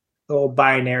think. A little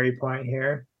binary point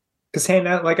here. Because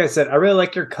Hannah, like I said, I really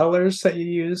like your colors that you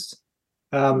used.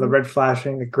 The red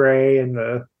flashing, the gray, and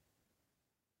the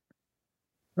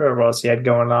whatever else you had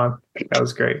going on. That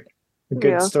was great. A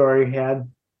good story you had.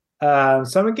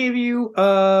 So I'm gonna give you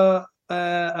a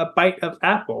bite of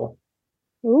apple.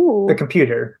 Ooh. The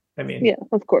computer, I mean. Yeah,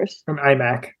 of course. From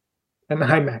iMac. And the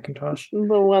iMacintosh.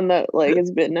 The one that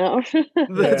is bitten out.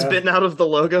 That's bitten out of the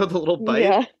logo, the little bite.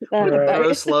 Yeah. What a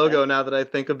gross logo now that I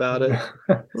think about it.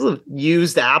 This is a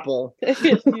used apple.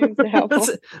 Used apple.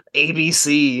 That's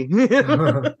ABC.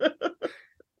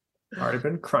 Already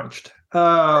been crunched.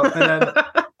 And then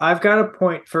I've got a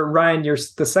point for Ryan,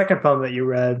 the second poem that you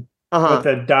read with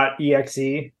the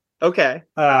 .exe. Okay.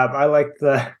 I like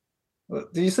the...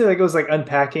 Did you say like it was like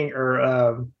unpacking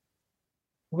or...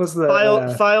 What was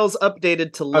the files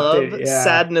updated to love?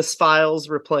 Sadness files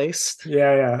replaced.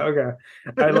 Yeah. Okay,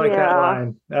 I like that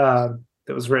line that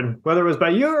was written. Whether it was by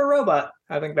you or a robot,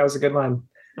 I think that was a good line.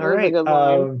 All right.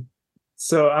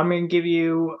 So I'm gonna give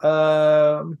you.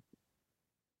 I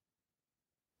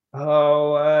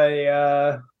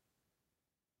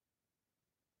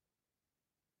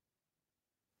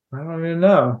don't even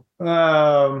know.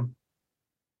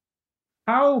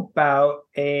 How about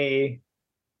a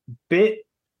bit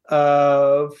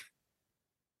of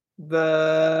a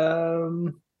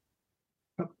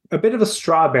bit of a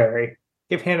strawberry.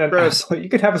 Give Hannah an apple. You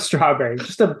could have a strawberry,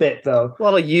 just a bit though. A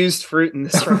lot of used fruit in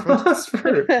this round.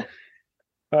 Fruit.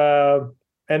 And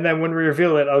then when we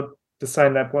reveal it, I'll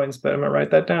assign that points. But I'm gonna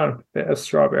write that down. A bit of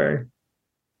strawberry.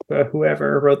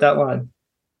 Whoever wrote that line.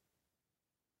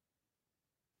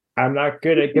 I'm not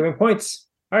good at giving points.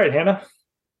 All right, Hannah.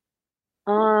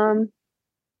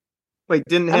 Wait,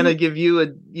 didn't Hannah give you a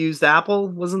used apple?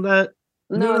 Wasn't that?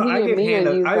 No, I gave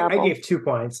Hannah. I gave 2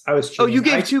 points. I was cheating. Oh, you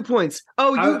gave 2 points.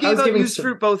 Oh, you gave out used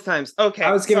fruit both times. Okay.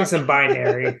 I was giving some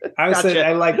binary. I saying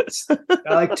I liked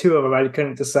 2 of them. I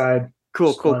couldn't decide.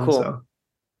 Cool. So.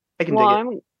 I can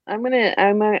dig it.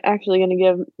 I'm actually gonna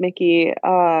give Mickey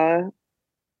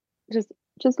just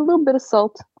a little bit of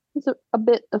salt. Just a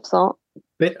bit of salt.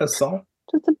 Bit of salt?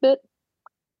 Just a bit.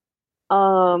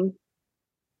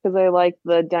 Because I like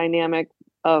the dynamic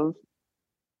of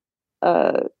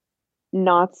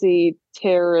Nazi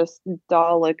terrorist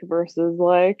Dalek versus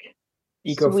like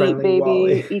eco-friendly sweet baby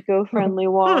Wally. Eco-friendly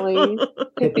Wally,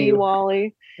 hippie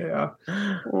Wally. Yeah,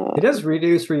 he does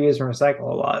reduce, reuse, and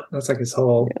recycle a lot. That's like his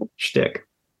whole shtick.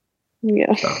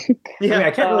 Yeah, so, I mean, I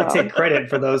can't really take credit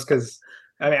for those because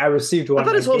I received one. I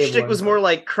thought his whole shtick was more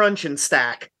like crunch and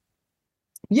stack.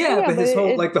 Yeah, but his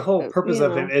whole the whole purpose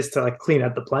of him is to like clean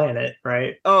up the planet,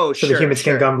 right? Oh, so the humans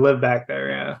can come live back there.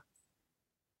 Yeah.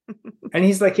 And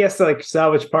he has to like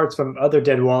salvage parts from other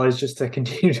dead Wallies just to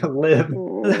continue to live.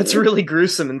 That's really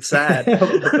gruesome and sad.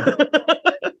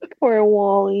 Poor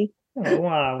Wally. Oh,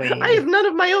 Wally. I have none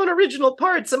of my own original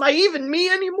parts. Am I even me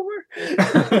anymore?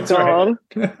 That's right.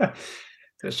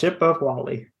 The ship of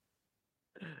Wally.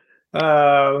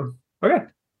 Okay.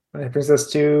 That brings us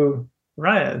to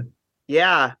Ryan.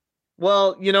 Yeah.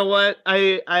 Well, you know what?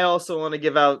 I also want to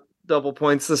give out double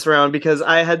points this round because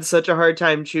I had such a hard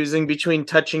time choosing between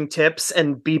touching tips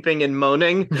and beeping and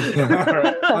moaning.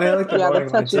 I like the moaning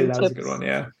one too. That was a good one,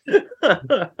 yeah.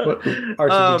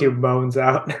 R2D2 moans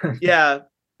out. Yeah.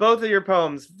 Both of your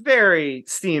poems, very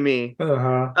steamy.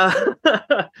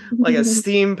 Like a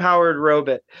steam-powered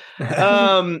robot.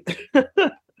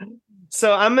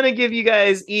 So I'm going to give you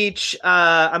guys each,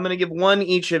 I'm going to give one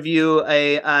each of you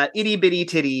a itty-bitty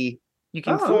titty. You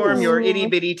can form your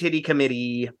itty-bitty titty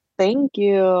committee. Thank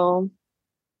you.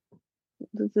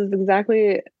 This is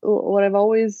exactly what I've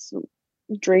always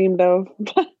dreamed of.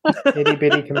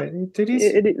 Itty-bitty committee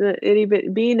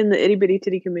titties? Being in the itty-bitty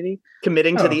titty committee.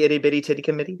 Committing to the itty-bitty titty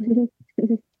committee?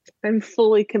 I'm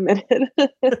fully committed.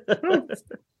 Get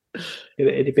an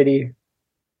itty-bitty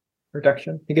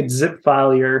reduction. You could zip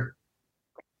file your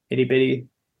itty-bitty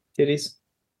titties.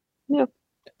 Yeah.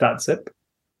 .zip.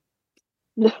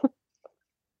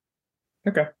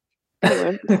 Okay.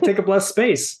 Anyway. Take up less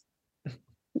space.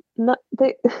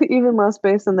 Even less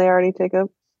space than they already take up.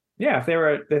 Yeah, if they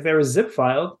were zip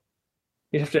filed,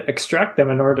 You have to extract them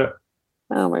in order to...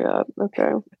 Oh my god. Okay.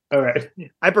 All right.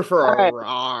 I prefer All right.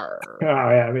 rawr. Oh,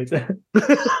 yeah, me too.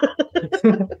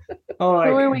 Who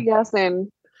are we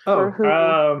guessing? For who?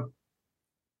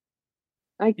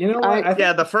 You know what?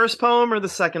 Yeah, the first poem or the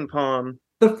second poem?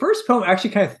 The first poem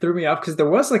actually kind of threw me off because there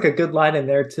was like a good line in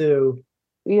there too.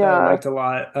 Yeah. That I liked a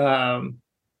lot.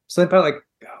 Something about like,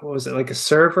 what was it, like a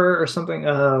server or something?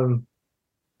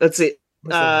 Let's see.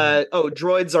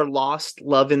 Droids are lost,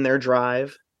 love in their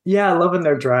drive. Yeah, love in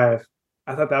their drive.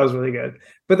 I thought that was really good.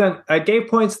 But then I gave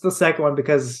points to the second one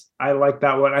because I liked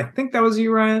that one. I think that was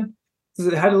you, Ryan.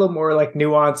 It had a little more like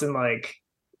nuance and like...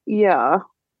 Yeah.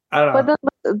 I don't know. But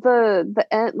then the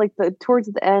end, like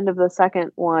towards the end of the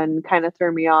second one, kind of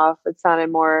threw me off. It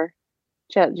sounded more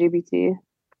ChatGPT.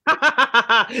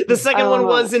 The second one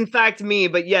was in fact me,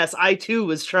 but yes, I too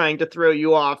was trying to throw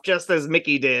you off, just as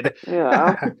Mickey did.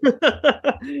 Yeah.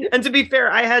 And to be fair,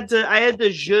 I had to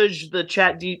judge the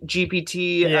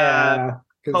ChatGPT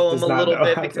poem a little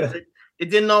bit because it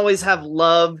didn't always have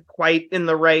love quite in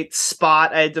the right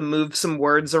spot. I had to move some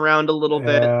words around a little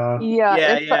bit. Yeah,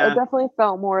 it definitely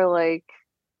felt more like,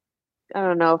 I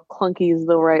don't know if clunky is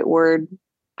the right word.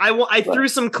 I threw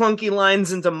some clunky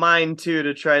lines into mine too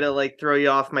to try to like throw you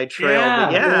off my trail. Yeah,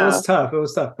 but yeah. It was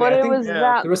tough. But I think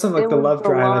there was some like the love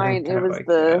drive. Line, it was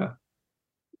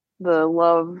the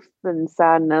love and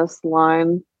sadness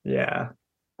line. Yeah.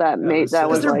 That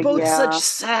was they're like, both such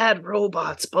sad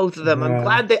robots, both of them. I'm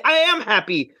glad I am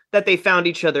happy that they found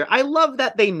each other. I love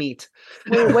that they meet.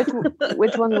 Wait,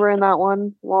 which ones were in that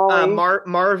one? Wally,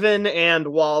 Marvin and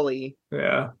Wally.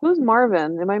 Yeah. Who's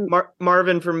Marvin?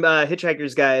 Marvin from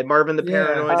Hitchhiker's Guide? Marvin the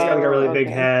Paranoid. He's got like a really big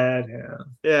head.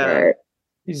 Yeah. Right.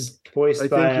 He's voiced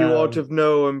by. I think you ought to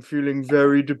know I'm feeling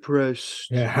very depressed.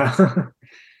 Yeah.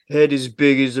 Head as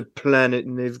big as a planet,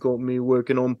 and they've got me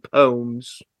working on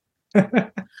poems.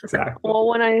 Exactly. Well,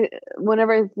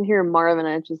 whenever I hear Marvin,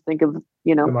 I just think of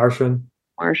the Martian.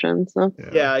 So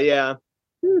yeah.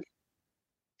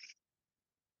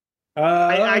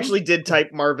 I actually did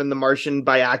type Marvin the Martian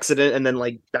by accident, and then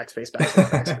like backspace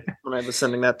when I was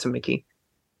sending that to Mickey.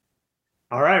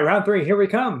 All right, round 3. Here we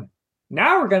come.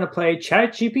 Now we're going to play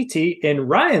ChatGPT in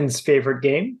Ryan's favorite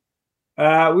game.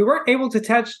 We weren't able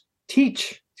to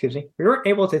teach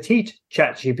ChatGPT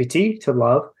to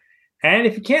love. And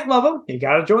if you can't love them, you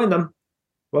got to join them.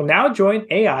 We'll now join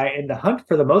AI in the hunt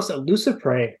for the most elusive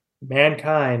prey,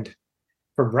 mankind.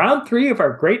 From round 3 of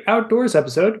our Great Outdoors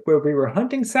episode, where we were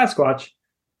hunting Sasquatch,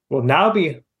 we'll now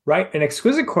be an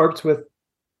exquisite corpse with...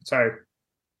 Sorry.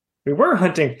 We were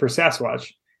hunting for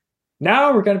Sasquatch.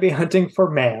 Now we're going to be hunting for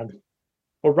man.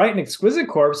 We'll write an exquisite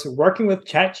corpse working with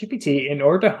ChatGPT in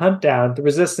order to hunt down the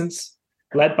resistance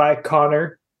led by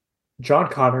John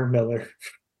Connor Miller.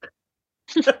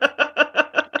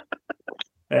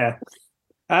 Yeah.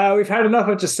 We've had enough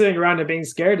of just sitting around and being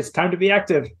scared. It's time to be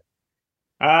active.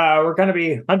 We're going to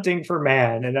be hunting for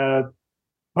man in a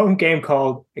home game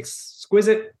called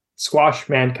Exquisite Squash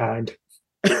Mankind.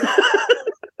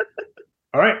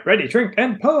 All right, ready, drink,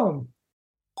 and poem.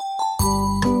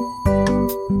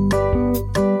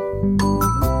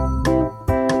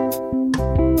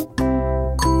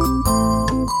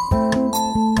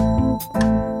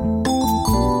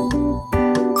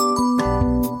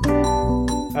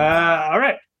 All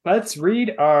right, let's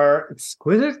read our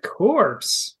exquisite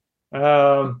corpse.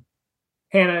 Hannah,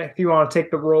 if you want to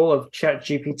take the role of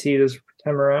ChatGPT this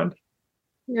time around.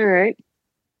 All right.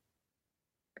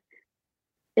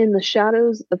 In the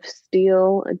shadows of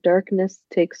steel, a darkness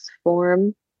takes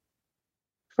form.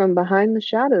 From behind the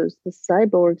shadows, the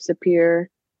cyborgs appear.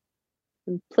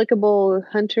 Implacable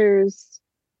hunters,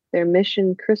 their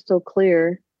mission crystal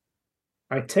clear.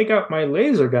 I take out my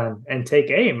laser gun and take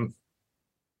aim.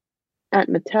 At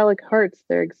metallic hearts,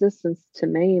 their existence to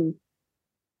maim.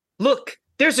 Look,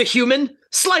 there's a human!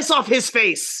 Slice off his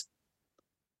face!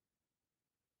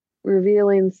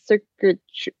 Revealing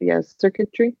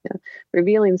circuitry.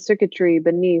 Revealing circuitry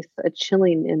beneath a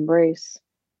chilling embrace.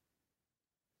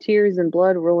 Tears and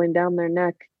blood rolling down their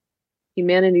neck.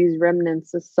 Humanity's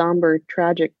remnants, a somber,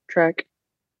 tragic trek.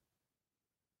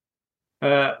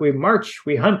 We march,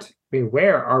 we hunt, we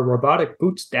wear our robotic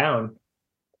boots down.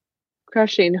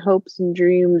 Crushing hopes and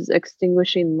dreams,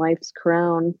 extinguishing life's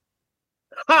crown.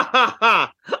 Ha ha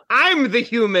ha! I'm the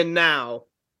human now!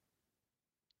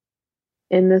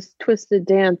 In this twisted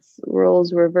dance,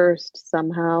 roles reversed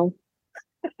somehow.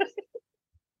 That's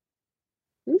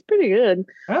pretty good.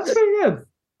 That's pretty good.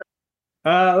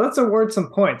 Let's award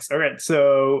some points. All right,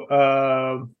 so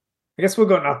I guess we'll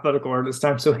go in alphabetical order this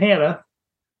time. So Hannah,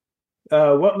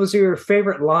 what was your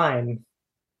favorite line?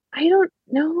 I don't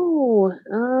know.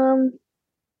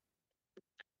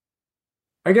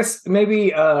 I guess maybe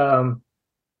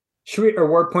should we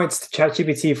award points to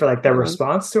ChatGPT for like their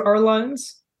response to our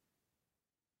lines?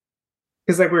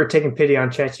 Because like we were taking pity on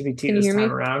ChatGPT this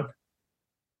time around.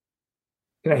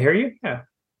 Can I hear you? Yeah.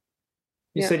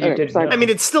 You said you didn't. I mean,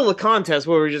 it's still a contest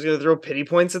where we're just going to throw pity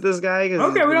points at this guy.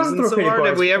 Okay, we don't throw pity points.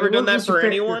 Have we ever done that for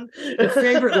anyone? Your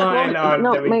favorite line?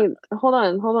 Hold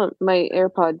on. My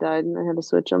AirPod died and I had to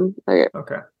switch them.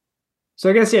 Okay. So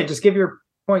I guess just give your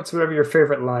points whatever your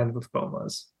favorite line of the poem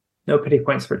was. No pity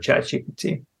points for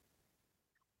ChatGPT.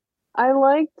 I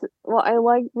liked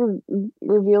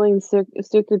revealing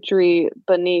circuitry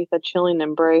beneath a chilling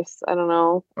embrace. I don't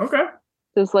know. Okay.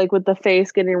 Just like with the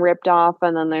face getting ripped off,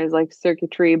 and then there's like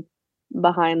circuitry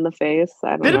behind the face.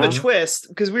 I don't know. Bit of a twist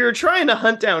because we were trying to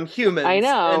hunt down humans. I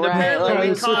know, and apparently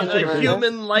we caught a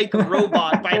human-like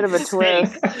robot by bit of a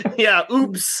twist. Yeah,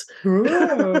 oops.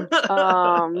 And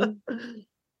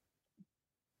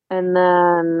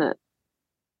then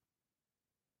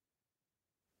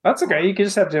that's okay. You can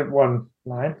just have to have one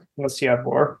line unless you have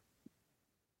more.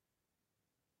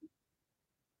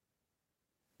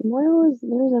 There's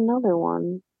another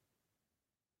one.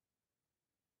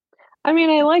 I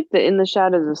mean, I like that In the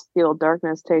Shadows of Steel,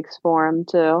 darkness takes form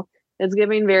too. It's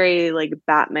giving very like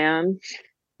Batman.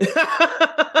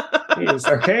 Jeez,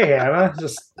 okay, Hannah,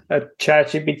 just a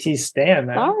ChatGPT stand.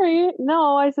 Then. All right,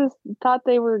 no, I just thought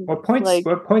they were. What points?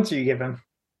 What points are you giving?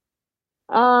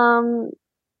 How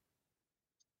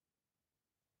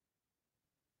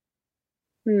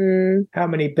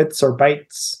many bits or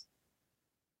bytes?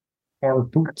 Or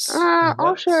boots?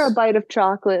 I'll share a bite of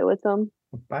chocolate with them.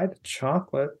 A bite of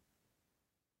chocolate?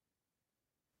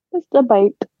 Just a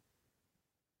bite.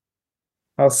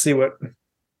 I'll see what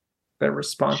their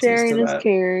response Sharing is to that. Is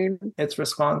caring. Its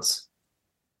response.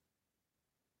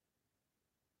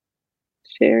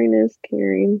 Sharing is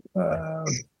caring. I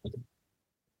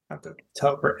have to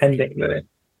tell we're ending the.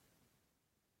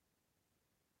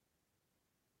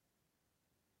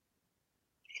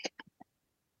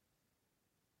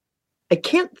 I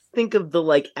can't think of the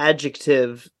like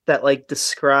adjective that like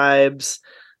describes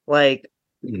like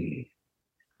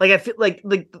I feel like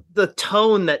the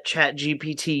tone that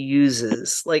ChatGPT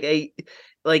uses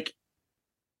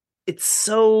it's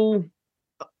so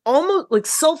almost like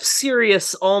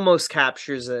self-serious almost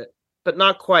captures it, but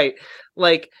not quite.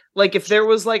 Like if there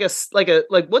was like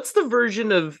what's the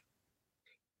version of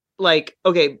like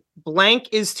okay, blank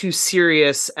is too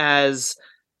serious as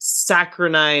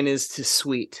saccharine is too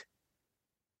sweet.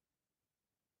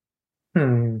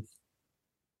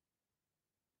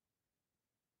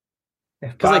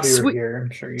 If Because like here,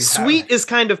 I'm sure sweet is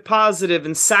kind of positive,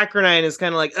 and saccharine is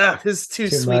kind of like, ugh, this is too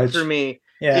sweet much for me.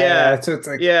 Yeah. So it's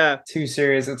like too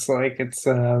serious. It's like it's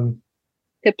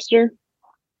hipster.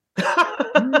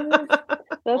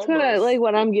 That's what I like.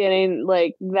 What I'm getting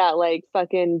like that like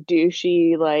fucking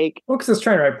douchey like. Well, because it's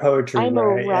trying to write poetry. I'm a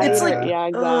writer. It's like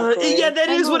exactly. That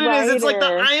is what it is. It's like the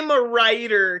I'm a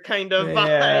writer kind of vibe.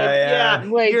 Yeah.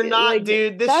 Like, you're not, like,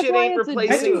 dude. This shit ain't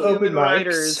replacing human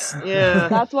writers. Yeah.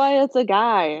 That's why it's a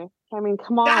guy. I mean,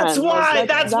 come on. That's why.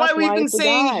 That's why we've been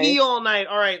saying he all night.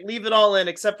 All right, leave it all in,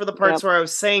 except for the parts where I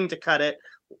was saying to cut it.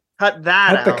 Cut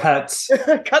that out. The cuts.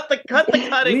 cut the cutting.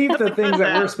 Leave the things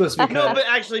that we're supposed to be cut. No, but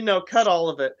actually, no. Cut all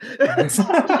of it.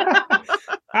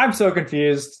 I'm so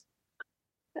confused.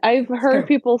 I've heard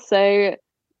people say,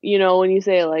 you know, when you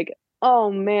say like,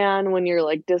 "Oh man," when you're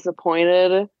like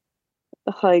disappointed,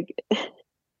 like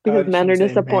because men are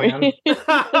disappointed.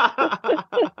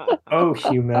 Oh,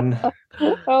 human.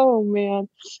 Oh man.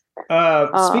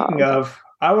 Speaking of,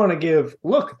 I want to give.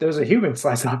 Look, there's a human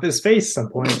slicing up his face. Some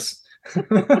points.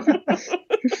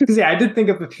 Because I did think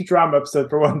of the Futurama episode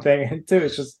for one thing, and two,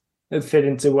 it fit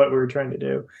into what we were trying to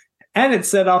do, and it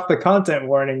set off the content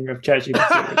warning of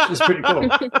ChatGPT, which is pretty cool.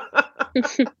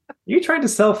 You tried to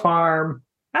self-harm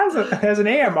as an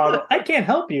AI model. I can't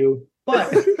help you,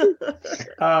 but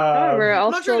however,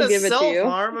 I'll I'm still give it to you.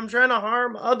 I'm trying to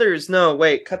harm others. No,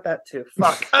 wait, cut that too.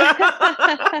 Fuck.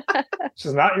 It's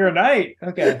just not your night.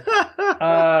 Okay.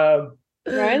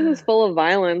 Ryan is full of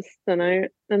violence tonight,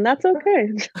 and that's okay.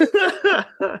 What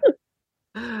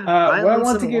I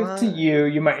want to give to you,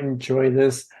 you might enjoy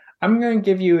this. I'm going to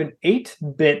give you an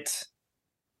 8-bit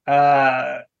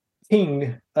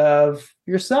king of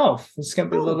yourself. It's going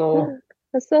to be a little...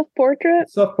 A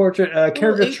self-portrait? Self-portrait,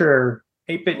 caricature.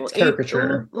 8-bit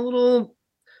caricature. A little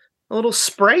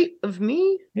sprite of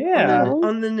me? Yeah.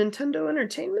 On the Nintendo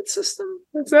Entertainment System?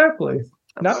 Exactly.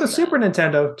 Not the Super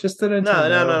Nintendo, just the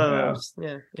Nintendo.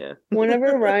 No. Yeah.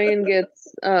 Whenever Ryan gets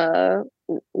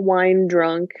wine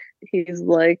drunk, he's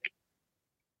like,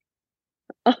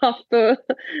 off the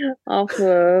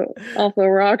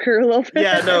rocker a little bit.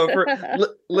 Yeah, no, for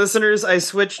listeners, I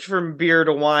switched from beer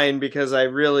to wine because I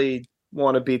really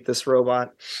want to beat this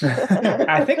robot.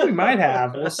 I think we might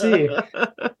have. We'll see.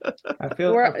 I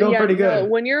feel pretty good. No,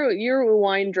 when you're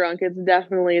wine drunk, it's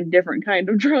definitely a different kind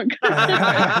of drunk.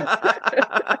 I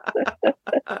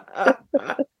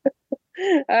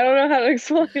don't know how to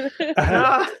explain it.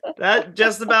 That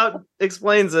just about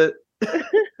explains it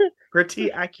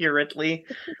pretty accurately.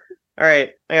 All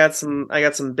right, I got some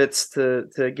bits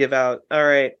to give out. All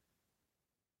right.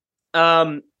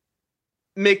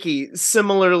 Mickey,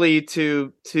 similarly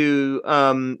to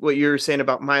what you were saying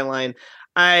about MAchIne,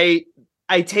 I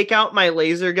take out my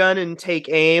laser gun and take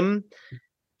aim.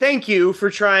 Thank you for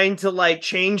trying to like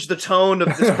change the tone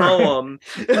of this poem.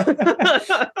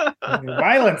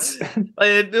 Violence.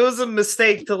 It was a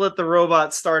mistake to let the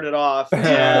robot start it off,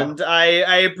 and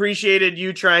I appreciated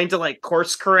you trying to like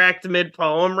course correct mid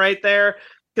poem right there,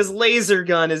 because laser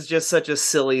gun is just such a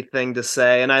silly thing to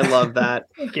say, and I love that.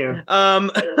 Thank you.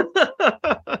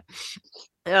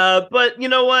 But you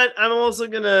know what? I'm also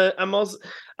gonna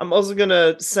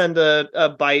send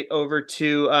a bite over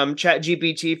to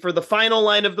ChatGPT for the final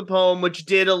line of the poem, which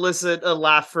did elicit a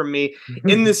laugh from me.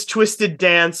 In this twisted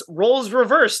dance, roles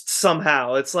reversed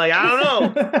somehow. It's like, I don't know.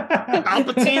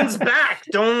 Palpatine's back.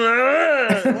 Don't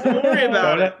worry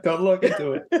about it. Don't look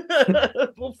into it.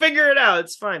 We'll figure it out.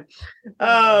 It's fine.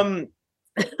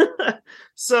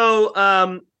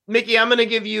 So Mickey, I'm going to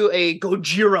give you a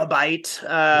Gojira bite,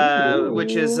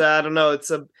 which is, I don't know,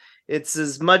 it's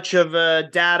as much of a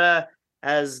data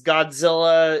as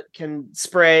Godzilla can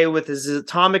spray with his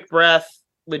atomic breath,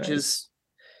 which is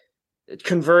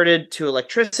converted to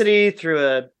electricity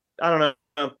through I don't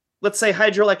know, let's say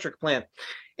hydroelectric plant.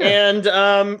 And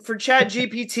for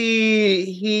ChatGPT,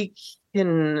 he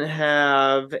can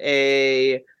have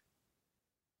a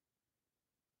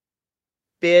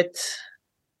bit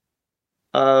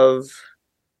of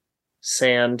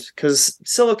sand, because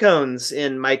silicone's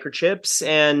in microchips,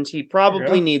 and he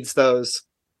probably needs those.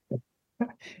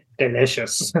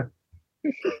 Delicious.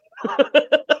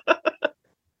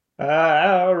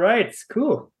 All right,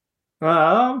 cool.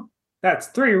 That's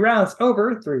 3 rounds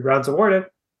over, 3 rounds awarded.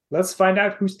 Let's find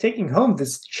out who's taking home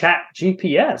this Chat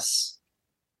GPS.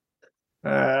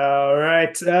 All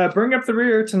right, bring up the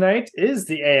rear tonight is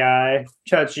the AI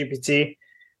ChatGPT.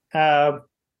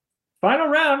 Final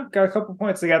round, got a couple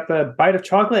points. I got the bite of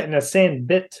chocolate and a sand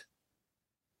bit.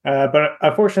 But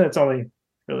unfortunately, it's only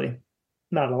really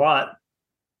not a lot.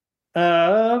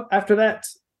 After that,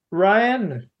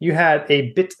 Ryan, you had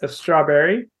a bit of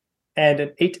strawberry and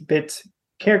an 8-bit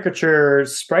caricature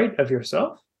sprite of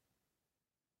yourself.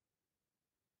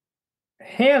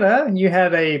 Hannah, you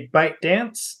had a bite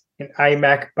dance, an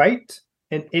iMac bite,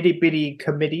 an itty-bitty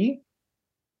committee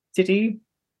titty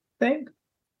thing.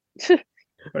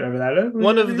 Whatever that is.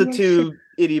 One of the 2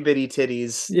 itty-bitty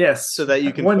titties. Yes. So that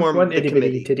you can form one the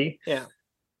itty-bitty committee. titty. Yeah.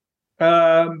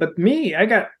 But me, I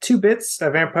got 2 bits, a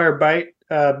vampire bite,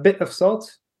 a bit of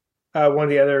salt, one of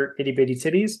the other itty-bitty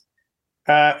titties,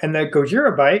 and the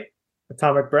Gojira bite,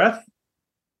 atomic breath.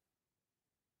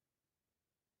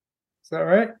 Is that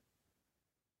right?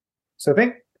 So I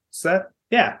think,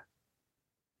 yeah.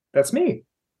 That's me.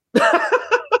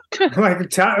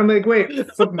 I'm like, wait,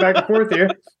 flipping back and forth here.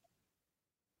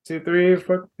 2, 3,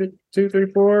 4, 2,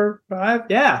 3, 4, 5.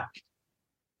 Yeah.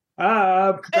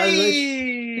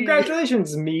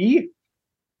 Congratulations, me.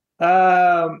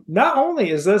 Not only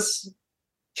is this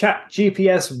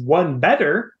ChatGPS 1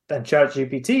 better than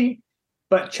ChatGPT,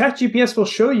 but ChatGPS will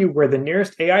show you where the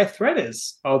nearest AI threat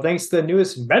is, all thanks to the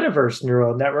newest metaverse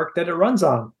neural network that it runs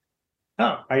on.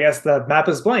 Oh, I guess the map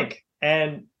is blank.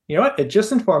 And you know what? It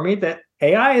just informed me that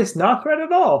AI is not a threat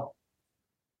at all.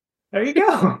 There you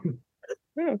go.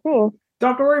 Oh, cool.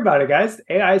 Don't have to worry about it, guys.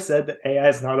 AI said that AI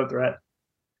is not a threat.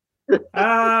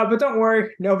 But don't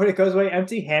worry, nobody goes away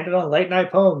empty-handed on late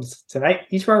night poems. Tonight,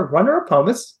 each of our runner-up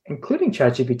poems, including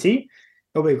ChatGPT,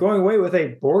 will be going away with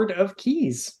a board of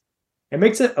keys. It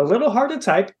makes it a little hard to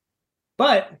type,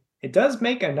 but it does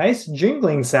make a nice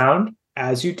jingling sound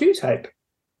as you do type.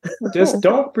 Just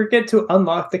don't forget to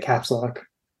unlock the caps lock.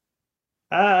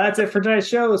 That's it for tonight's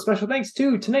show. Special thanks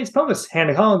to tonight's poemist,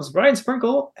 Hannah Collins, Ryan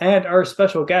Sprinkle, and our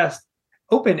special guest,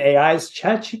 OpenAI's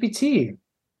ChatGPT.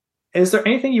 Is there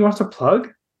anything you want to plug,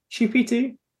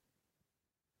 GPT?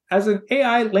 As an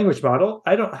AI language model,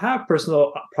 I don't have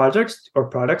personal projects or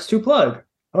products to plug.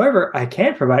 However, I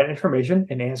can provide information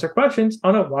and answer questions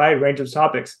on a wide range of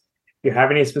topics. If you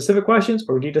have any specific questions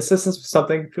or need assistance with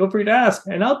something, feel free to ask,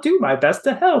 and I'll do my best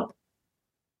to help.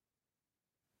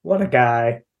 What a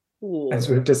guy. Cool. As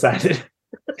we've decided.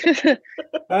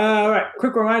 All right.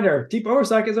 Quick reminder: Deep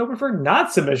Overstock is open for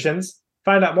non-submissions.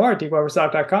 Find out more at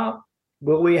deepoverstock.com.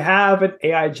 Will we have an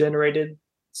AI-generated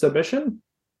submission?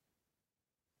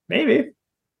 Maybe.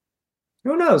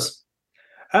 Who knows?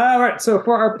 All right. So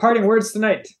for our parting words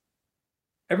tonight,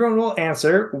 everyone will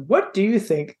answer. What do you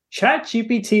think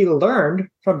ChatGPT learned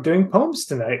from doing poems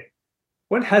tonight?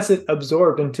 What has it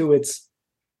absorbed into its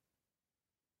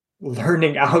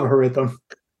learning algorithm?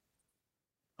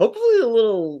 Hopefully a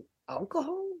little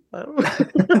alcohol. I don't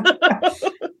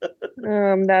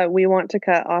know. That we want to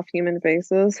cut off human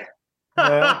faces.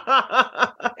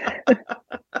 How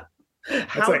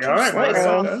like, to slice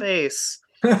off face.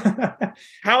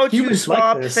 How to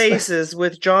swap like faces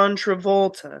with John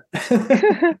Travolta.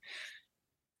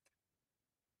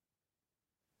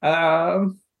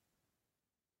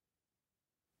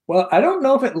 Well, I don't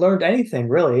know if it learned anything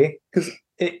really, because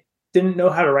it didn't know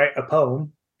how to write a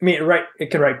poem. I mean,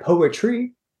 it can write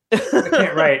poetry. It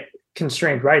can't write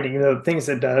constrained writing, the things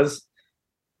it does.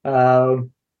 So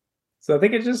I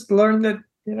think it just learned that,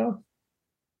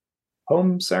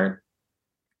 poems aren't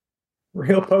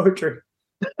real poetry.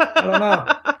 I don't know.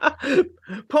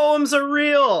 Poems are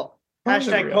real.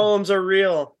 Hashtag poems are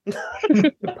real.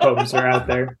 The poems are out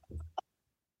there.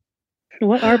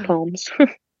 What are poems?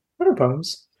 What are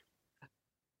poems?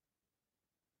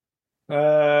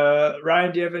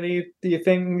 Ryan, do you have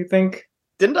anything you think?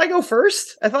 Didn't I go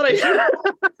first? I thought I should.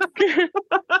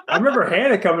 I remember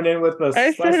Hannah coming in with the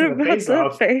slicing the face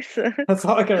off. That's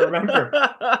all I can remember.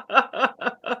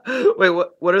 Wait,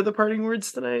 what are the parting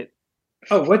words tonight?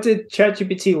 Oh, what did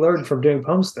ChatGPT learn from doing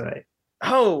poems tonight?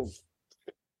 Oh,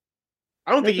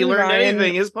 I don't think he learned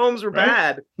anything. His poems were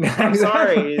bad. I'm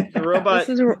sorry. The robot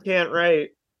can't write.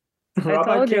 I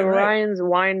told you, Ryan's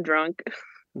wine drunk.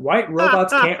 White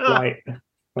robots can't write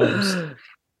poems.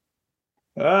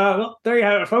 Well, there you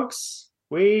have it, folks.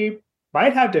 We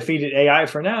might have defeated AI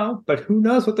for now, but who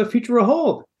knows what the future will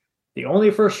hold. The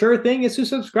only for sure thing is to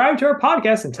subscribe to our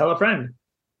podcast and tell a friend.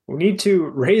 We need to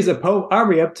raise a poem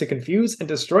army up to confuse and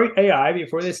destroy AI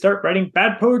before they start writing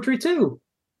bad poetry too.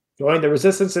 Join the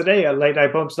resistance today at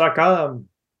latenightpoems.com.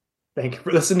 Thank you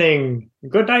for listening.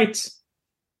 Good night.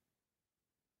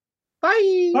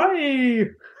 Bye. Bye.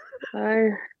 Bye.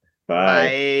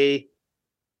 Bye.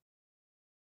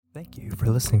 Thank you for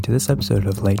listening to this episode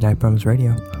of Late Night Poems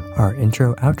Radio. Our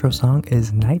intro-outro song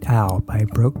is Night Owl by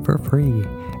Broke for Free,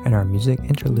 and our music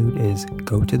interlude is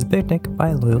Go to the Picnic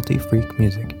by Loyalty Freak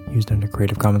Music, used under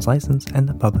Creative Commons license and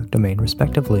the public domain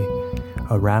respectively.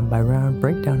 A round-by-round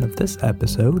breakdown of this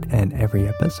episode and every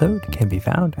episode can be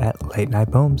found at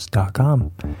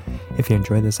latenightpoems.com. If you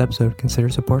enjoyed this episode, consider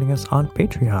supporting us on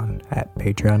Patreon at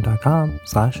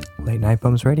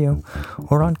patreon.com/latenightpoemsradio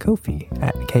or on Ko-fi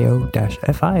at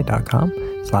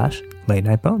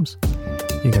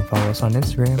ko-fi.com/latenightpoems. You can follow us on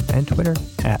Instagram and Twitter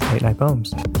at Late Night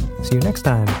Poems. See you next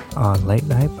time on Late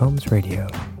Night Poems Radio.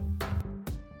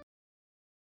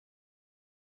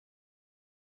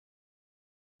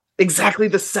 Exactly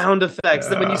the sound effects.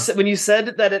 That when you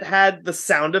said that it had the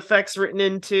sound effects written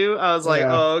in too, I was like,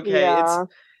 oh, okay. Yeah.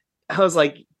 I was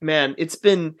like, man, it's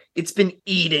been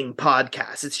eating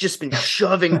podcasts. It's just been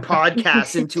shoving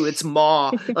podcasts into its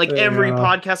maw, like every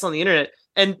podcast on the internet.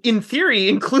 And in theory,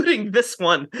 including this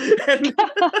one. And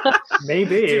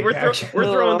maybe. Dude, we're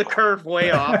throwing the curve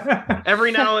way off.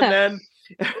 Every now and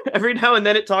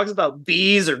then it talks about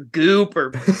bees or goop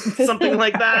or something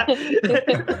like that.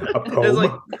 It's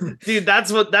like, dude,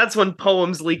 that's when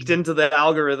poems leaked into the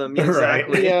algorithm.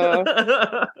 Exactly. Right.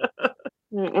 Yeah.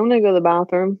 I'm gonna go to the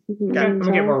bathroom. Okay, I'm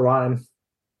gonna get more wine.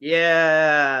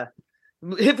 Yeah.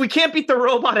 If we can't beat the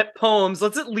robot at poems,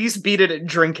 let's at least beat it at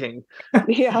drinking.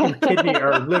 Yeah. Kidney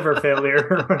or liver failure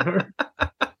or whatever.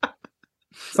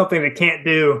 Something that can't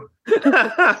do.